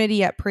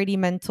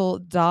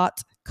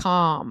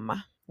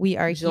community@prettymental.com. We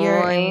are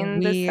here. Join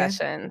the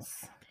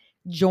sessions.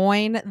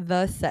 Join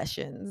the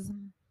sessions.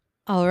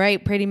 All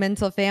right, Pretty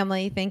Mental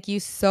family, thank you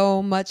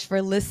so much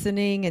for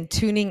listening and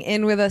tuning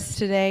in with us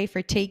today,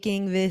 for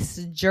taking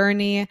this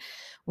journey.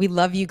 We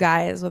love you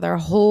guys with our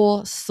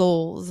whole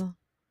souls.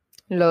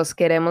 Los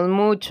queremos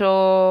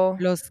mucho.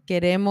 Los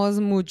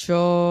queremos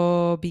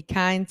mucho. Be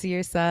kind to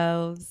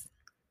yourselves.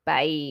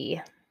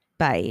 Bye.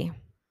 Bye.